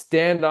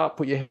stand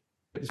up,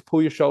 just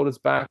pull your shoulders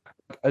back,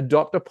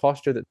 adopt a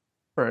posture that's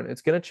different.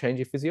 It's going to change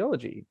your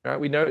physiology, right?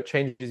 We know it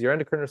changes your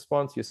endocrine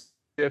response, your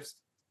shifts.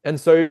 And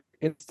so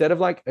instead of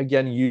like,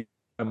 again, use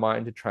my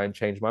mind to try and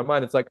change my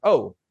mind, it's like,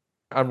 oh,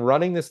 I'm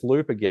running this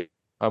loop again.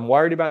 I'm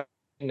worried about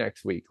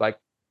next week. Like,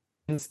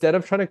 instead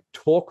of trying to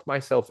talk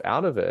myself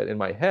out of it in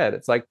my head,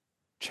 it's like,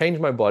 change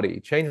my body,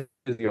 change my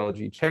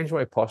physiology, change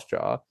my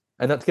posture.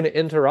 And that's going to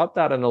interrupt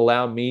that and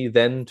allow me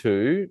then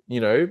to,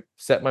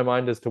 set my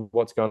mind as to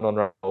what's going on,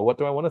 or what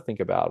do I want to think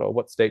about, or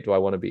what state do I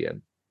want to be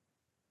in.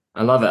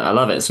 I love it. I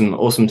love it. Some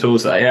awesome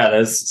tools there. Yeah,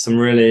 there's some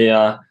really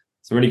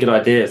good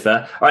ideas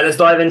there. All right, let's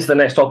dive into the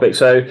next topic.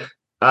 So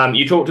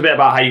you talked a bit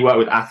about how you work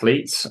with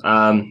athletes.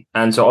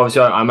 And so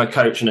obviously I'm a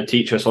coach and a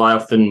teacher, so I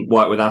often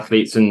work with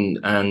athletes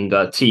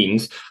and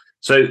teams.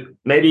 So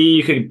maybe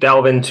you could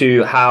delve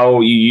into how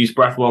you use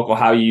breathwork, or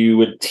how you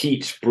would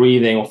teach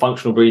breathing or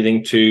functional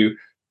breathing to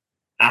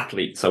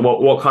athletes. So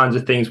what kinds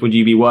of things would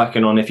you be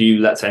working on if you,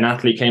 let's say, an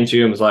athlete came to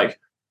you and was like,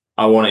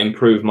 I want to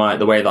improve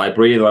the way that I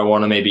breathe, or I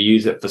want to maybe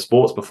use it for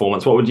sports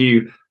performance? What would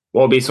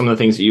be some of the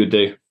things that you would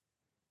do?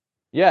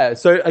 Yeah.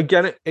 So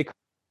again, it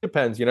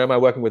depends. Am I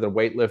working with a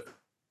weightlifter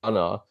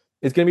runner?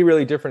 It's going to be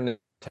really different in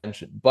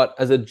intention. But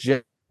as a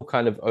general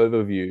kind of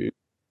overview,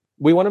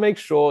 we want to make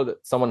sure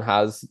that someone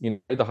has,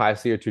 the high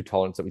CO2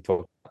 tolerance that we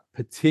talk about,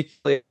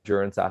 particularly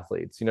endurance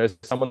athletes.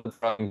 Someone that's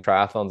running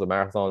triathlons or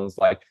marathons,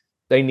 like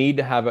they need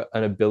to have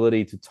an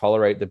ability to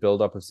tolerate the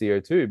buildup of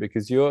CO2,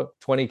 because you're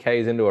 20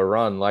 Ks into a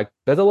run, like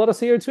there's a lot of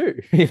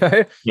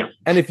CO2, Yeah.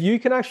 And if you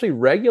can actually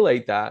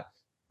regulate that,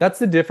 that's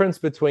the difference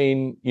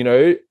between,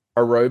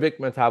 aerobic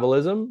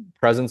metabolism,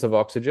 presence of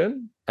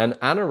oxygen, and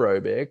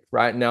anaerobic,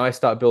 right? Now I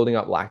start building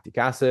up lactic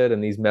acid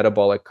and these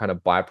metabolic kind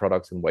of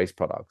byproducts and waste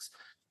products.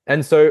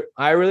 And so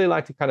I really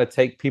like to kind of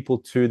take people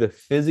to the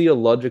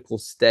physiological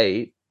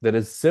state that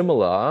is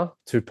similar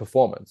to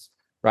performance,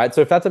 right?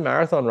 So if that's a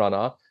marathon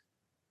runner,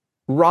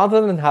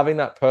 rather than having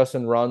that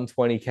person run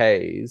 20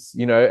 Ks,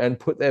 and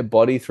put their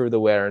body through the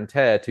wear and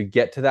tear to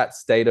get to that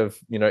state of,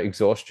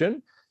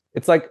 exhaustion,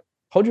 it's like,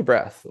 hold your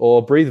breath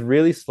or breathe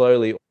really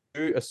slowly, or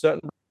do a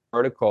certain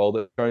protocol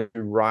that's going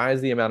to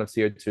rise the amount of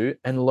CO2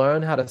 and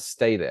learn how to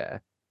stay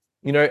there,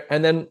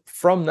 and then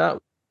from that,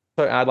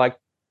 so add like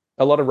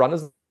a lot of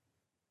runners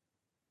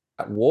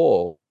at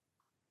wall,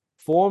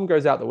 form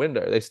goes out the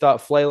window. They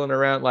start flailing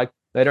around like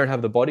they don't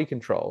have the body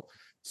control.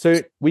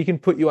 So we can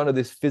put you under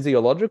this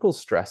physiological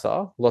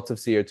stressor, lots of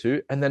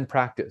CO2, and then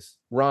practice,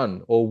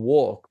 run or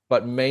walk,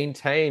 but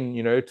maintain,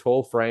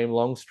 tall frame,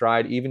 long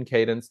stride, even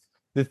cadence,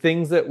 the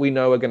things that we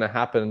know are going to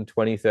happen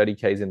 20, 30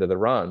 Ks into the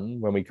run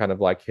when we kind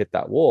of like hit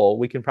that wall.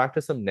 We can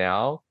practice them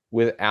now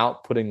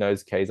without putting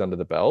those Ks under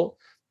the belt.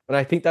 And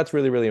I think that's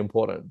really, really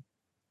important.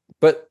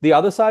 But the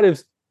other side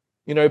is,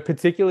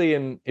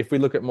 particularly if we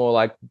look at more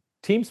like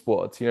team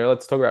sports,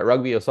 let's talk about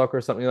rugby or soccer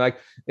or something, like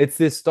it's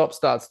this stop,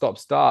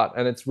 start.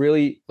 And it's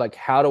really like,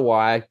 how do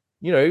I,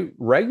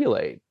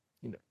 regulate?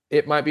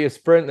 It might be a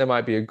sprint, there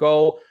might be a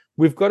goal.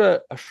 We've got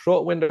a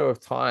short window of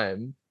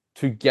time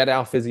to get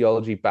our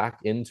physiology back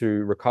into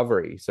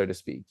recovery, so to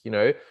speak,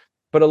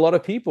 But a lot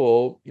of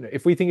people,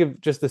 if we think of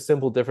just the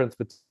simple difference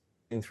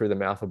between through the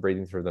mouth or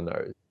breathing through the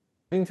nose,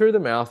 breathing through the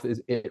mouth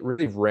it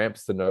really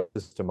ramps the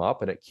nervous system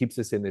up and it keeps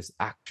us in this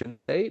action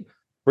state.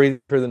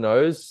 Breathing through the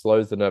nose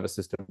slows the nervous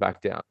system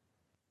back down.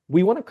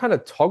 We want to kind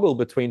of toggle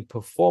between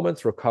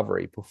performance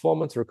recovery,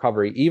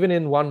 even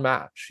in one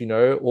match,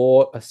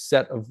 or a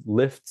set of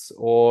lifts,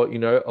 or,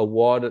 a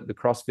WOD at the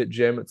CrossFit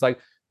gym. It's like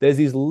there's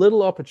these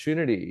little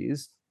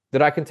opportunities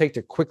that I can take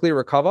to quickly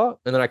recover,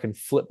 and then I can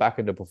flip back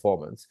into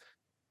performance.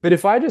 But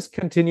if I just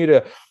continue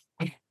to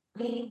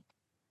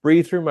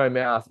breathe through my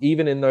mouth,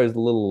 even in those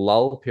little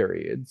lull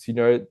periods, the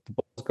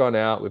ball's gone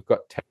out, we've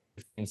got 10,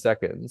 15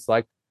 seconds.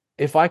 Like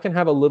if I can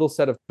have a little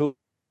set of tools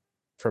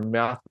from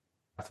mouth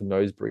to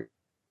nose breathing,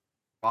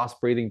 fast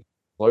breathing,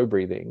 slow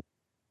breathing,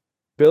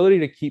 ability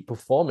to keep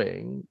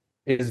performing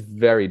is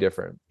very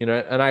different,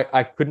 and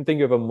I couldn't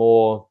think of a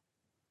more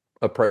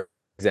appropriate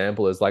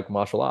example as like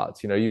martial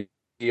arts.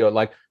 You're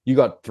like, you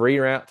got 3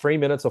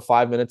 minutes or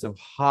 5 minutes of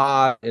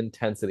hard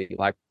intensity,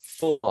 like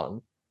full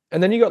on.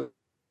 And then you got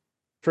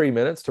 3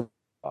 minutes to,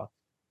 if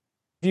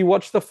you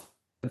watch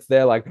it's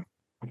there like,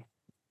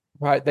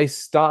 right, they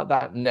start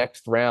that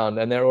next round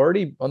and they're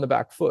already on the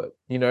back foot,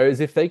 as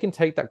if they can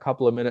take that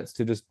couple of minutes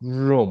to just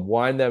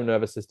wind their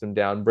nervous system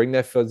down, bring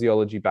their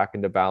physiology back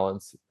into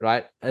balance,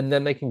 right? And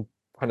then they can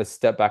kind of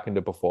step back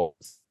into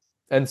performance.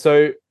 And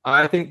so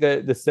I think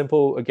that the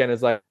simple, again,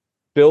 is like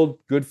build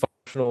good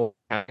functional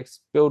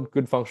mechanics, build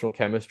good functional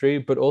chemistry,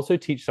 but also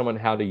teach someone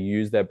how to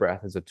use their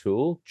breath as a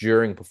tool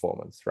during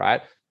performance,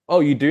 right?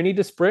 Oh, you do need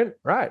to sprint,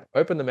 right?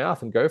 Open the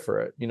mouth and go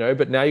for it,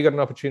 but now you got an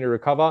opportunity to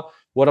recover.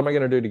 What am I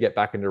going to do to get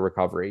back into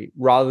recovery?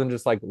 Rather than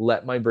just like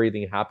let my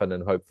breathing happen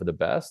and hope for the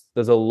best.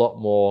 There's a lot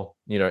more,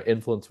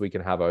 influence we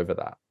can have over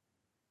that.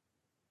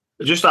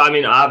 Just, I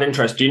mean, I have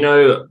interest. Do you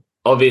know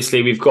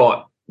obviously we've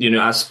got,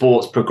 as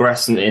sports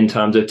progress in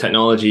terms of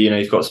technology,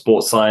 you've got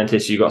sports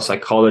scientists, you've got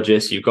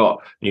psychologists, you've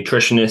got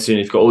nutritionists, and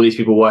you've got all these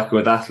people working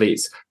with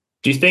athletes.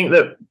 Do you think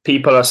that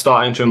people are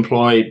starting to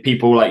employ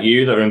people like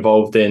you that are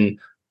involved in,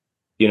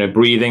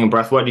 breathing and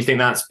breath work? Do you think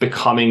that's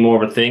becoming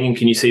more of a thing? And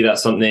can you see that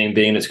something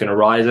being that's going to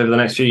rise over the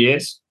next few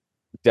years?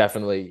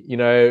 Definitely.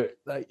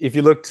 If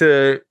you look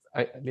to,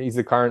 he's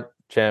the current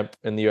champ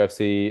in the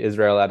UFC,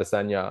 Israel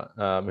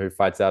Adesanya, who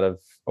fights out of,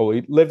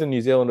 he lived in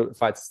New Zealand,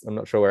 fights, I'm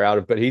not sure where out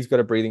of, but he's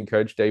got a breathing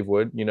coach, Dave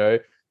Wood,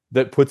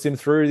 that puts him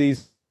through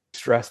these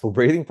stressful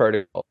breathing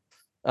protocols.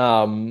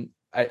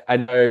 I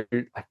know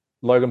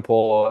Logan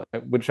Paul,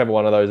 whichever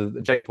one of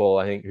those, Jake Paul,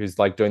 I think, who's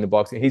like doing the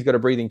boxing, he's got a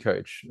breathing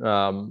coach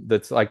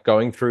that's like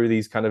going through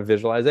these kind of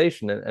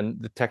visualization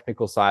and the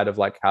technical side of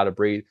like how to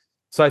breathe.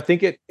 So I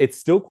think it's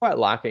still quite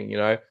lacking.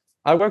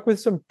 I work with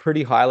some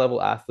pretty high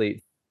level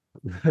athletes,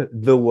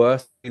 the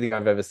worst breathing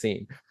I've ever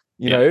seen,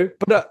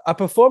 but are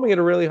performing at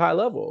a really high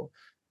level.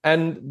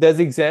 And there's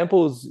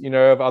examples,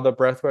 of other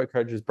breathwork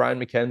coaches, Brian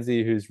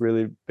McKenzie, who's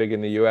really big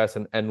in the US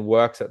and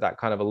works at that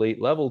kind of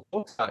elite level,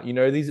 talks about,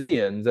 these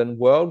Indians and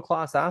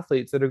world-class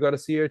athletes that have got a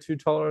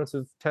CO2 tolerance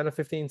of 10 or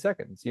 15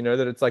 seconds,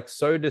 that it's like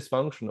so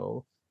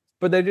dysfunctional,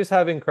 but they just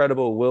have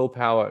incredible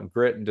willpower and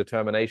grit and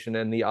determination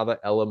and the other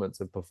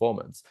elements of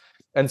performance.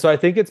 And so I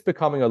think it's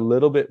becoming a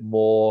little bit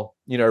more,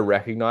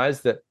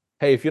 recognized that,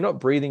 hey, if you're not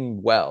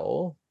breathing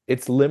well,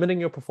 it's limiting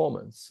your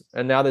performance.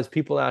 And now there's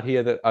people out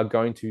here that are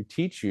going to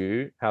teach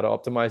you how to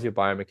optimize your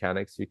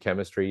biomechanics, your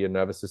chemistry, your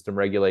nervous system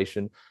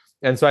regulation.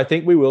 And so I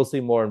think we will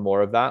see more and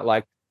more of that.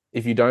 Like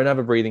if you don't have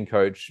a breathing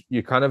coach,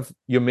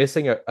 you're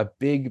missing a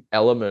big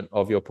element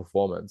of your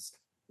performance.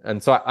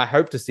 And so I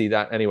hope to see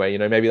that anyway.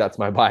 Maybe that's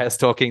my bias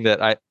talking,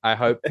 that I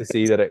hope to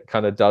see that it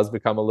kind of does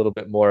become a little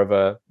bit more of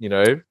a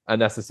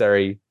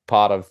necessary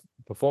part of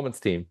performance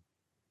team.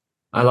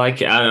 I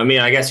like it. I mean,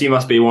 I guess you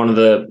must be one of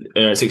the,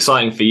 it's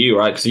exciting for you,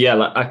 right? Because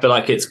I feel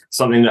like it's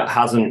something that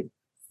hasn't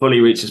fully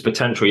reached its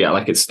potential yet.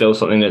 Like it's still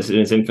something that's in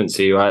its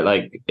infancy, right?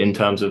 Like in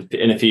terms of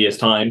in a few years'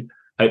 time,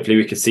 hopefully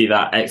we could see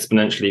that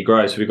exponentially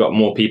grow. So we've got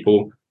more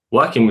people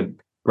working with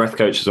breath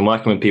coaches and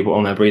working with people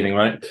on their breathing,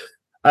 right?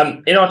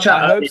 In our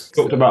chat, we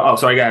talked about. Oh,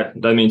 sorry, go ahead.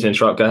 Don't mean to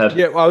interrupt. Go ahead.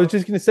 Yeah, well, I was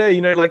just going to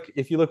say, like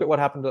if you look at what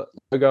happened to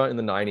yoga in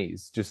the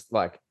 '90s, just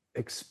like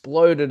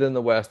exploded in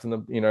the West and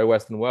the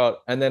Western world,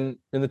 and then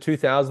in the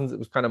 2000s, it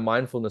was kind of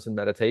mindfulness and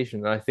meditation.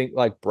 And I think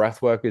like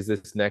breath work is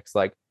this next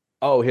like,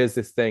 oh, here's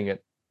this thing.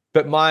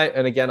 But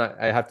again,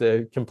 I have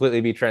to completely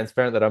be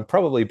transparent that I'm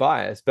probably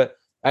biased, but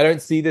I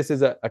don't see this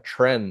as a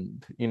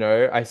trend.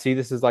 I see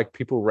this as like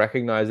people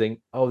recognizing,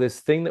 oh, this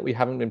thing that we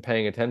haven't been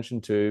paying attention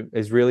to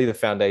is really the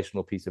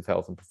foundational piece of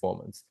health and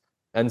performance.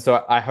 And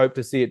so I hope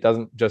to see it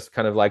doesn't just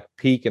kind of like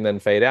peak and then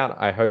fade out.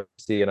 I hope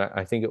to see, and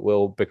I think it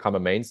will become a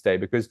mainstay,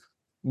 because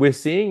we're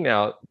seeing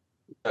now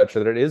that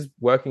it is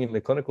working in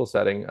the clinical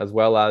setting, as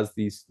well as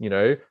these,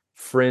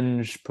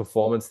 fringe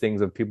performance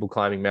things of people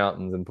climbing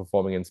mountains and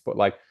performing in sport.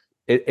 Like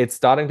it's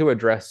starting to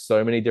address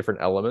so many different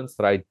elements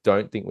that I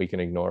don't think we can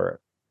ignore it.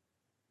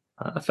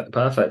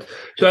 Perfect.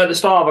 So at the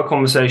start of our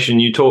conversation,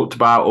 we talked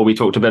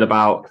a bit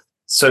about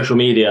social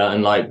media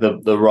and like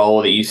the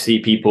role that you see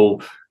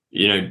people,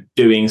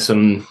 doing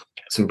some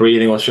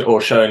breathing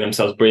or showing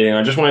themselves breathing.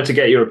 I just wanted to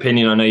get your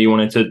opinion. I know you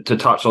wanted to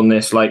touch on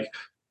this, like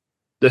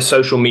the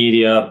social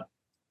media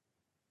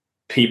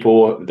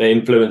people, the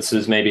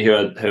influencers maybe who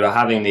are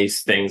having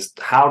these things.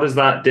 How does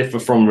that differ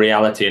from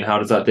reality, and how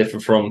does that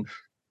differ from,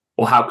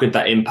 or how could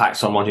that impact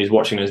someone who's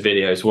watching those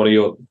videos? What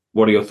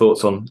are your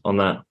thoughts on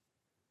that?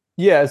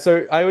 Yeah,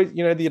 so I always,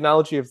 the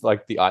analogy of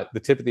like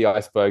the tip of the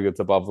iceberg that's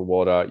above the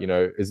water,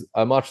 is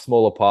a much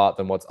smaller part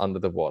than what's under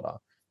the water.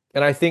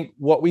 And I think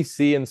what we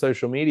see in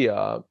social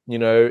media,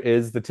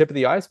 is the tip of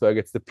the iceberg.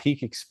 It's the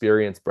peak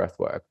experience breath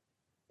work.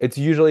 It's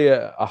usually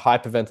a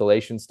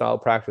hyperventilation style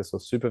practice or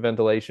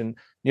superventilation,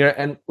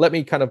 and let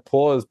me kind of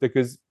pause,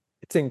 because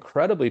it's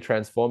incredibly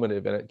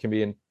transformative and it can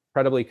be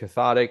incredibly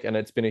cathartic. And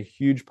it's been a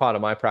huge part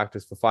of my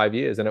practice for 5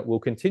 years, and it will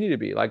continue to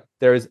be. Like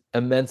there is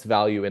immense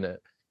value in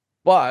it.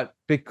 But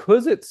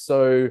because it's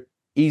so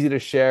easy to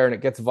share and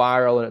it gets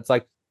viral, and it's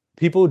like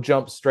people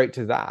jump straight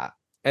to that.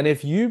 And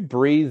if you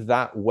breathe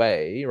that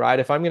way, right?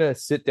 If I'm going to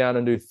sit down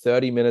and do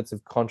 30 minutes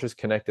of conscious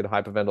connected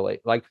hyperventilate,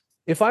 like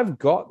if I've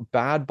got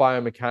bad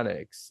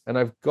biomechanics and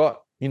I've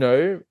got,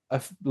 a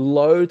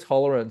low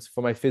tolerance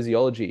for my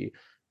physiology,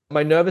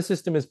 my nervous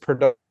system is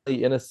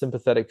predominantly in a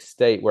sympathetic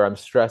state where I'm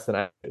stressed and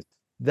anxious,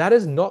 that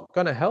is not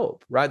going to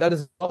help, right? That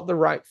is not the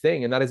right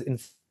thing. And that is in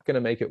fact going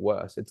to make it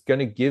worse. It's going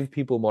to give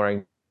people more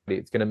anxiety.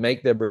 It's going to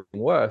make their breathing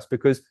worse,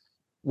 because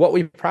what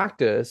we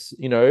practice,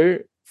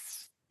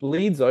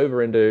 bleeds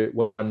over into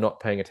when I'm not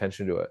paying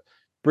attention to it.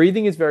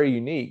 Breathing is very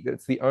unique.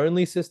 It's the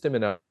only system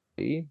in our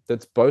body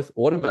that's both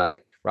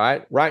automatic,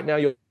 right? Right now,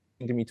 you're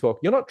listening to me talk.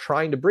 You're not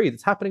trying to breathe.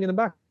 It's happening in the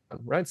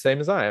background, right? Same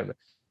as I am.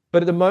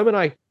 But at the moment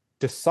I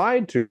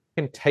decide to,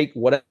 I can take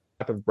whatever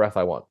type of breath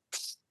I want,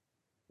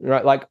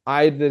 right? Like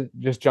I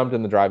just jumped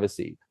in the driver's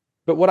seat.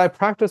 But what I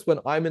practice when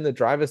I'm in the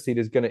driver's seat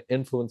is going to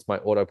influence my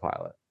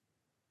autopilot.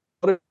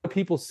 a lot of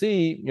people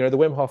see, the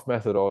Wim Hof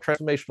method or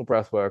transformational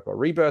breath work or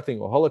rebirthing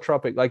or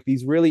holotropic, like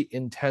these really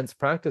intense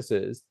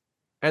practices,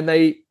 and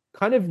they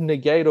kind of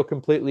negate or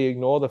completely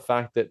ignore the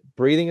fact that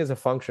breathing is a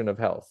function of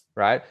health,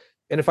 right?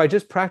 And if I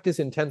just practice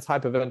intense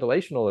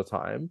hyperventilation all the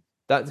time,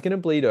 that's going to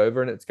bleed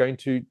over and it's going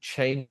to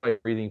change my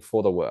breathing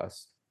for the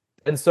worse.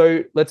 And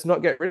so let's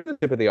not get rid of the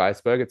tip of the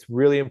iceberg. It's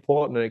really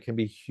important and it can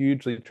be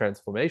hugely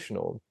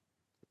transformational.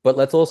 But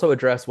let's also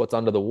address what's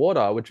under the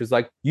water, which is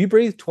like you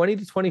breathe 20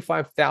 to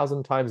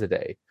 25,000 times a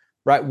day,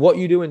 right? What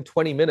you do in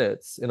 20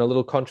 minutes in a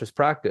little conscious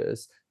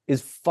practice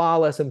is far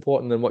less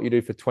important than what you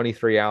do for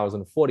 23 hours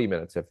and 40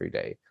 minutes every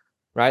day,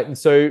 right? And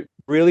so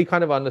really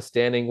kind of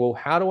understanding, well,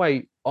 how do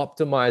I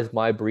optimize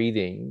my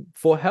breathing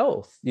for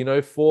health,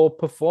 for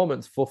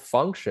performance, for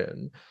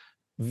function,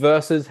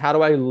 versus how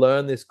do I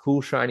learn this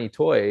cool, shiny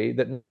toy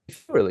that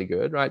feels really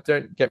good, right?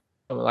 Don't get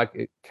like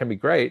it can be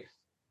great,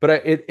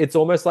 but it's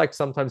almost like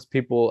sometimes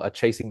people are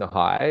chasing the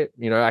high.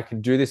 I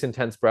can do this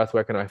intense breath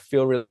work and I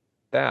feel really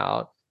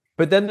out,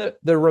 but then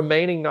the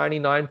remaining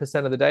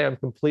 99% of the day, I'm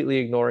completely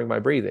ignoring my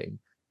breathing.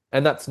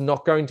 And that's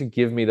not going to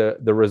give me the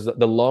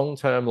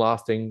long-term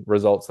lasting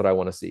results that I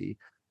want to see.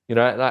 And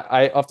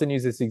I often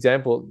use this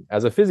example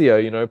as a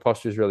physio,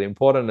 posture is really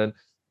important. And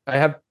I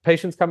have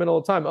patients come in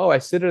all the time. Oh, I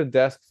sit at a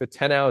desk for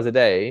 10 hours a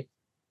day,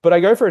 but I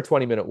go for a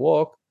 20-minute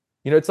walk.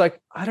 It's like,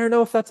 I don't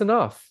know if that's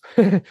enough.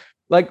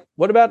 Like,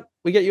 what about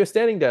we get you a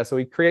standing desk or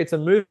we create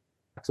some movements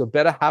or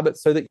better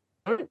habits so that you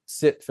don't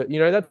sit for,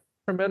 that's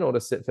detrimental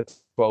to sit for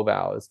 12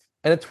 hours.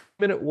 And a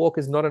 20-minute walk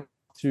is not enough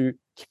to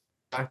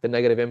counteract the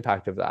negative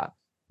impact of that.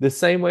 The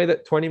same way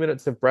that 20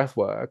 minutes of breath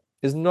work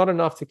is not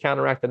enough to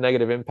counteract the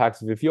negative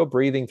impacts of if you're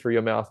breathing through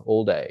your mouth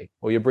all day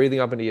or you're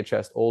breathing up into your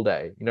chest all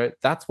day.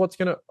 That's what's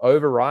going to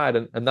override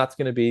and that's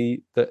going to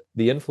be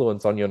the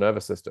influence on your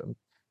nervous system.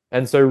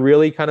 And so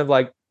really kind of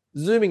like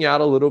zooming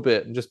out a little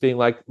bit and just being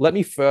like, let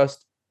me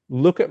first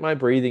look at my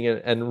breathing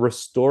and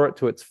restore it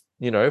to its,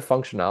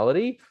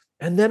 functionality.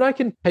 And then I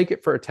can take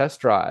it for a test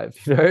drive.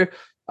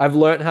 I've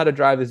learned how to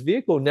drive this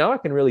vehicle. Now I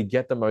can really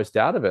get the most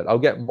out of it. I'll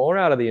get more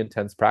out of the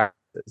intense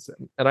practice.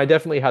 And I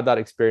definitely had that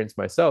experience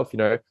myself.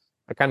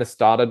 I kind of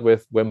started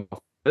with Wim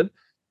Hof.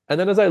 And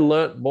then as I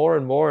learned more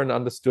and more and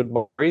understood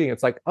more breathing,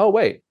 it's like, oh,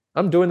 wait,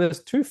 I'm doing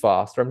this too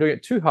fast or I'm doing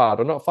it too hard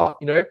or not fast.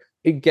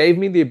 It gave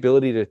me the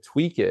ability to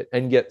tweak it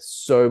and get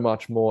so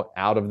much more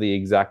out of the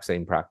exact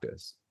same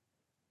practice.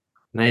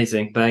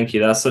 Amazing, thank you.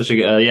 That's such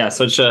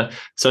a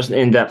such an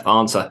in-depth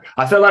answer.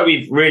 I feel like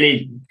we've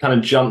really kind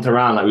of jumped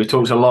around. Like we've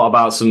talked a lot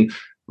about some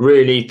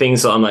really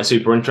things that I'm like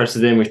super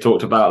interested in. We've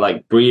talked about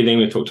like breathing,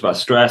 we've talked about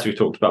stress, we've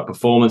talked about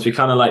performance. We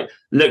kind of like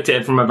looked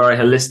at it from a very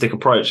holistic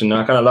approach, and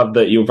I kind of love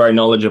that you're very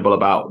knowledgeable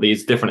about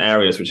these different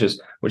areas, which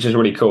is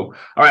really cool.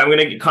 All right, I'm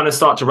going to kind of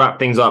start to wrap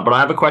things up, but I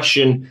have a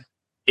question.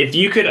 If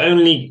you could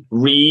only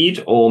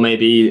read or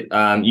maybe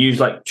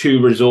use like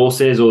two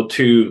resources or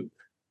two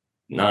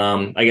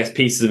I guess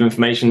pieces of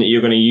information that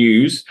you're going to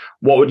use,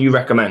 what would you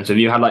recommend? So if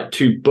you had like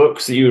two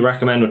books that you would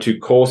recommend or two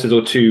courses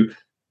or two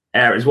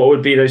areas, what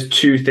would be those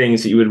two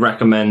things that you would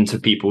recommend to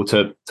people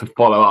to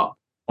follow up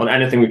on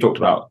anything we've talked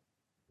about?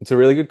 It's a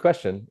really good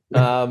question.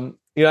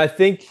 I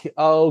think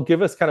I'll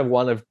give us kind of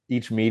one of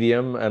each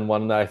medium and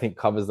one that I think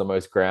covers the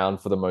most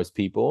ground for the most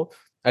people.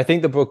 I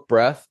think the book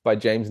Breath by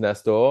James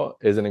Nestor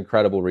is an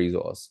incredible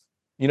resource.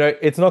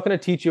 It's not going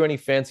to teach you any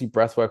fancy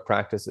breathwork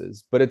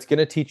practices, but it's going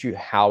to teach you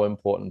how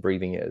important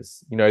breathing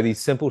is. These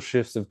simple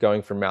shifts of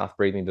going from mouth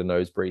breathing to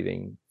nose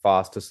breathing,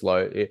 fast to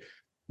slow,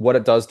 what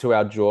it does to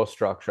our jaw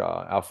structure,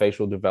 our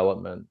facial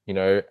development,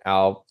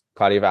 our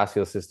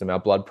cardiovascular system, our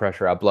blood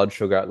pressure, our blood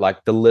sugar,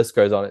 like the list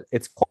goes on.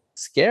 It's quite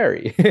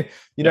scary,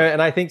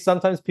 and I think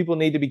sometimes people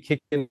need to be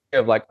kicked in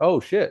of like,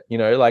 oh shit,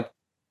 like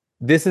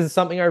this is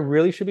something I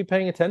really should be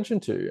paying attention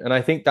to. And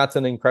I think that's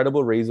an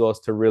incredible resource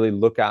to really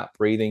look at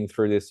breathing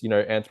through this,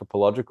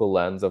 anthropological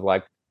lens of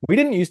like, we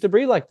didn't used to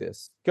breathe like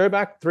this. Go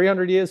back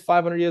 300 years,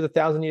 500 years,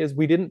 1,000 years.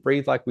 We didn't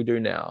breathe like we do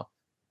now.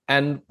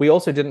 And we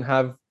also didn't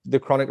have the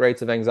chronic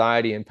rates of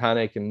anxiety and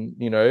panic and,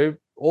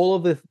 all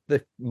of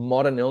the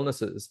modern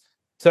illnesses.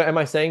 So am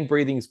I saying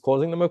breathing is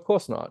causing them? Of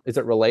course not. Is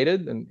it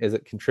related? And is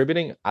it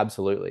contributing?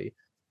 Absolutely.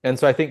 And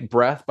so I think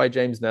Breath by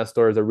James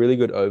Nestor is a really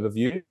good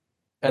overview.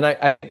 And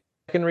I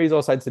second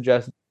resource I'd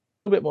suggest a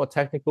little bit more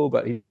technical,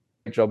 but he did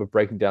a good job of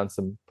breaking down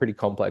some pretty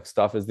complex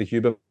stuff is the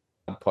Huber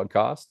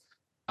podcast.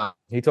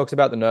 He talks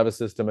about the nervous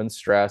system and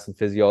stress and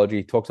physiology.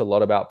 He talks a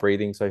lot about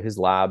breathing. So his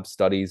lab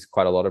studies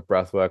quite a lot of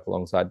breath work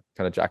alongside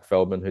kind of Jack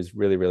Feldman, who's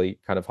really, really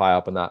kind of high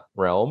up in that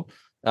realm.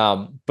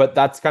 But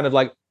that's kind of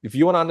like, if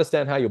you want to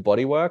understand how your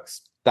body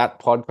works, that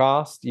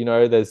podcast,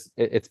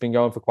 it's been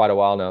going for quite a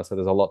while now. So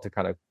there's a lot to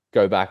kind of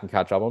go back and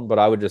catch up on, but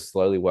I would just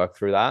slowly work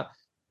through that.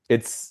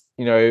 It's,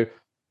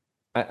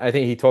 I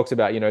think he talks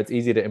about, it's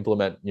easier to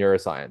implement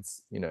neuroscience,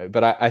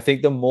 but I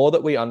think the more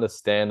that we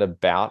understand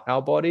about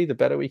our body, the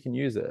better we can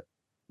use it.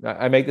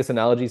 I make this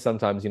analogy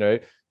sometimes, you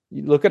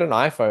look at an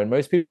iPhone,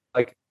 most people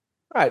like,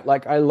 right,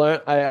 like I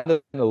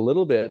understand a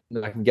little bit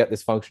and I can get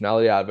this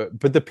functionality out of it.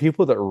 But the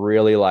people that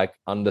really like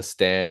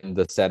understand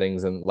the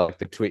settings and like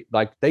the tweet,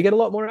 like they get a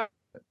lot more out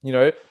of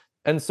it.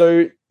 And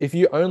so if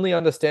you only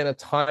understand a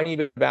tiny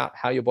bit about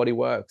how your body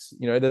works,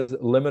 there's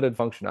limited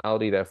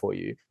functionality there for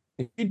you.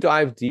 If you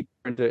dive deeper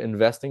into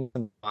investing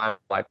in time,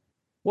 like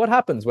what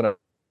happens when I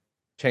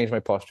change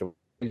my posture,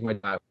 change my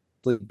diet,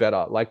 sleep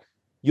better, like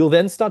you'll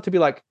then start to be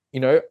like,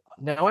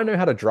 now I know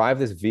how to drive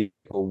this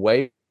vehicle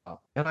way better,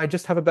 and I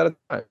just have a better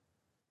time.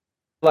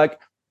 Like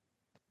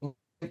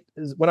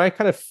when I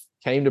kind of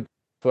came to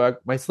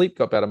work, my sleep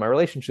got better, my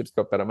relationships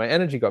got better, my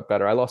energy got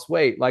better, I lost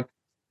weight. Like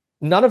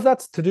none of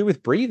that's to do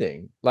with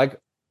breathing. Like,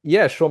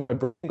 yeah, sure, my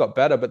breathing got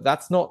better, but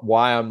that's not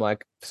why I'm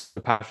like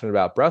so passionate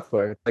about breath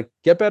work. Like,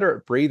 get better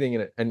at breathing,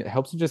 and it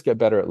helps you just get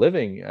better at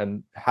living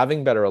and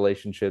having better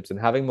relationships and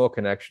having more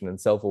connection and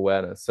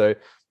self-awareness. So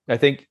I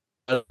think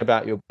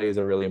about your body is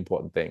a really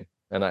important thing.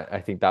 And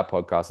I think that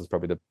podcast is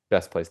probably the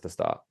best place to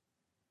start.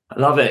 I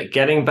love it.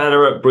 Getting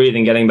better at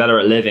breathing, getting better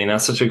at living.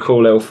 That's such a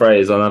cool little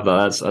phrase. I love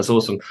that. That's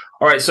awesome.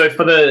 All right. So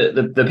for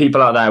the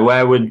people out there,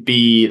 where would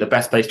be the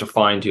best place to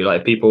find you?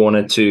 Like if people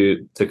wanted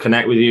to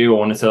connect with you or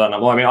wanted to learn.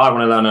 Well, I mean, I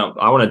want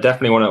to learn.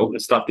 Definitely want to all the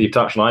stuff that you've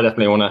touched on. I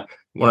definitely want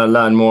to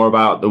learn more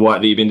about the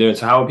work that you've been doing.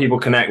 So how will people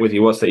connect with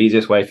you? What's the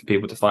easiest way for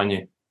people to find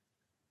you?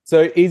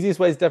 So easiest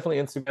way is definitely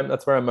Instagram.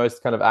 That's where I'm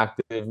most kind of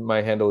active.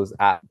 My handle is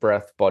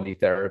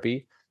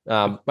 @breathbodytherapy.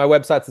 My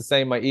website's the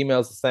same, my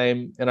email's the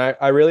same, and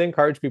I really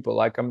encourage people.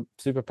 Like, I'm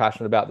super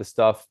passionate about this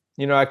stuff.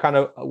 I kind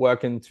of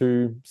work in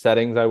two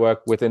settings. I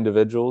work with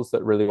individuals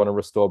that really want to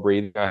restore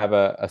breathing. I have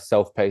a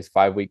self-paced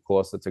 5-week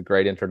course that's a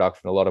great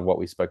introduction to a lot of what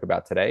we spoke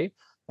about today.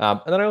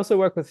 And then I also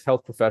work with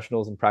health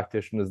professionals and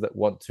practitioners that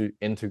want to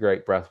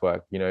integrate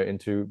breathwork,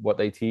 into what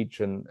they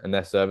teach and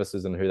their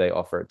services and who they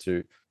offer it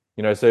to.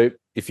 So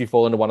if you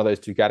fall into one of those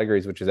two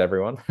categories, which is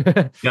everyone,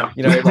 Yeah.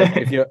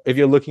 like if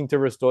you're looking to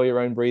restore your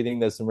own breathing,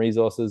 there's some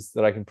resources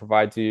that I can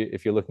provide to you.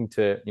 If you're looking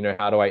to,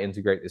 how do I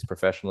integrate this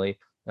professionally?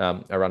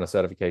 I run a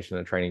certification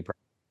and a training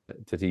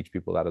to teach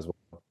people that as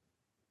well.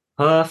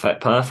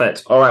 Perfect.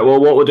 All right.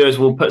 Well, what we'll do is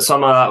we'll put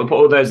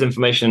all those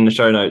information in the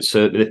show notes,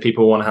 so that if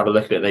people want to have a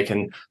look at it, they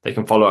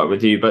can follow up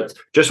with you. But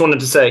just wanted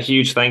to say a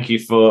huge thank you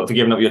for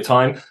giving up your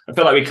time. I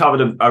feel like we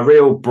covered a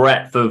real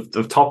breadth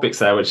of topics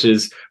there, which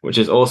is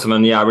awesome.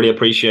 And yeah, I really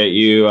appreciate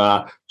you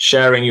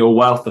sharing your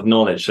wealth of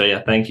knowledge. So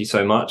yeah, thank you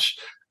so much.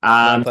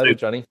 My pleasure,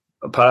 Johnny.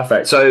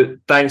 Perfect. So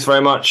thanks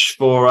very much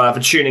for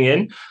tuning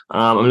in.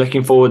 I'm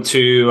looking forward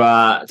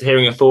to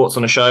hearing your thoughts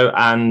on the show,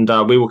 and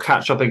we will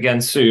catch up again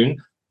soon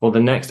for the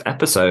next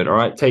episode. All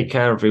right. Take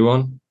care,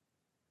 everyone.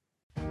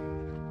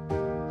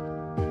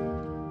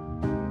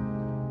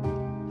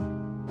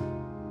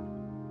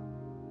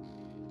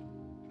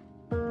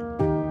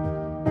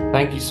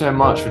 Thank you so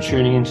much for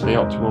tuning into the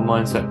Optimal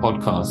Mindset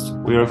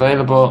podcast. We are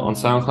available on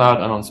SoundCloud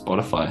and on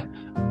Spotify.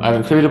 I've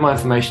included my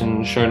information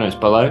in the show notes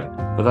below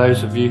for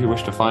those of you who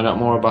wish to find out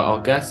more about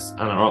our guests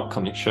and our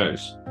upcoming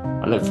shows.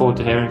 I look forward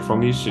to hearing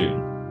from you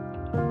soon.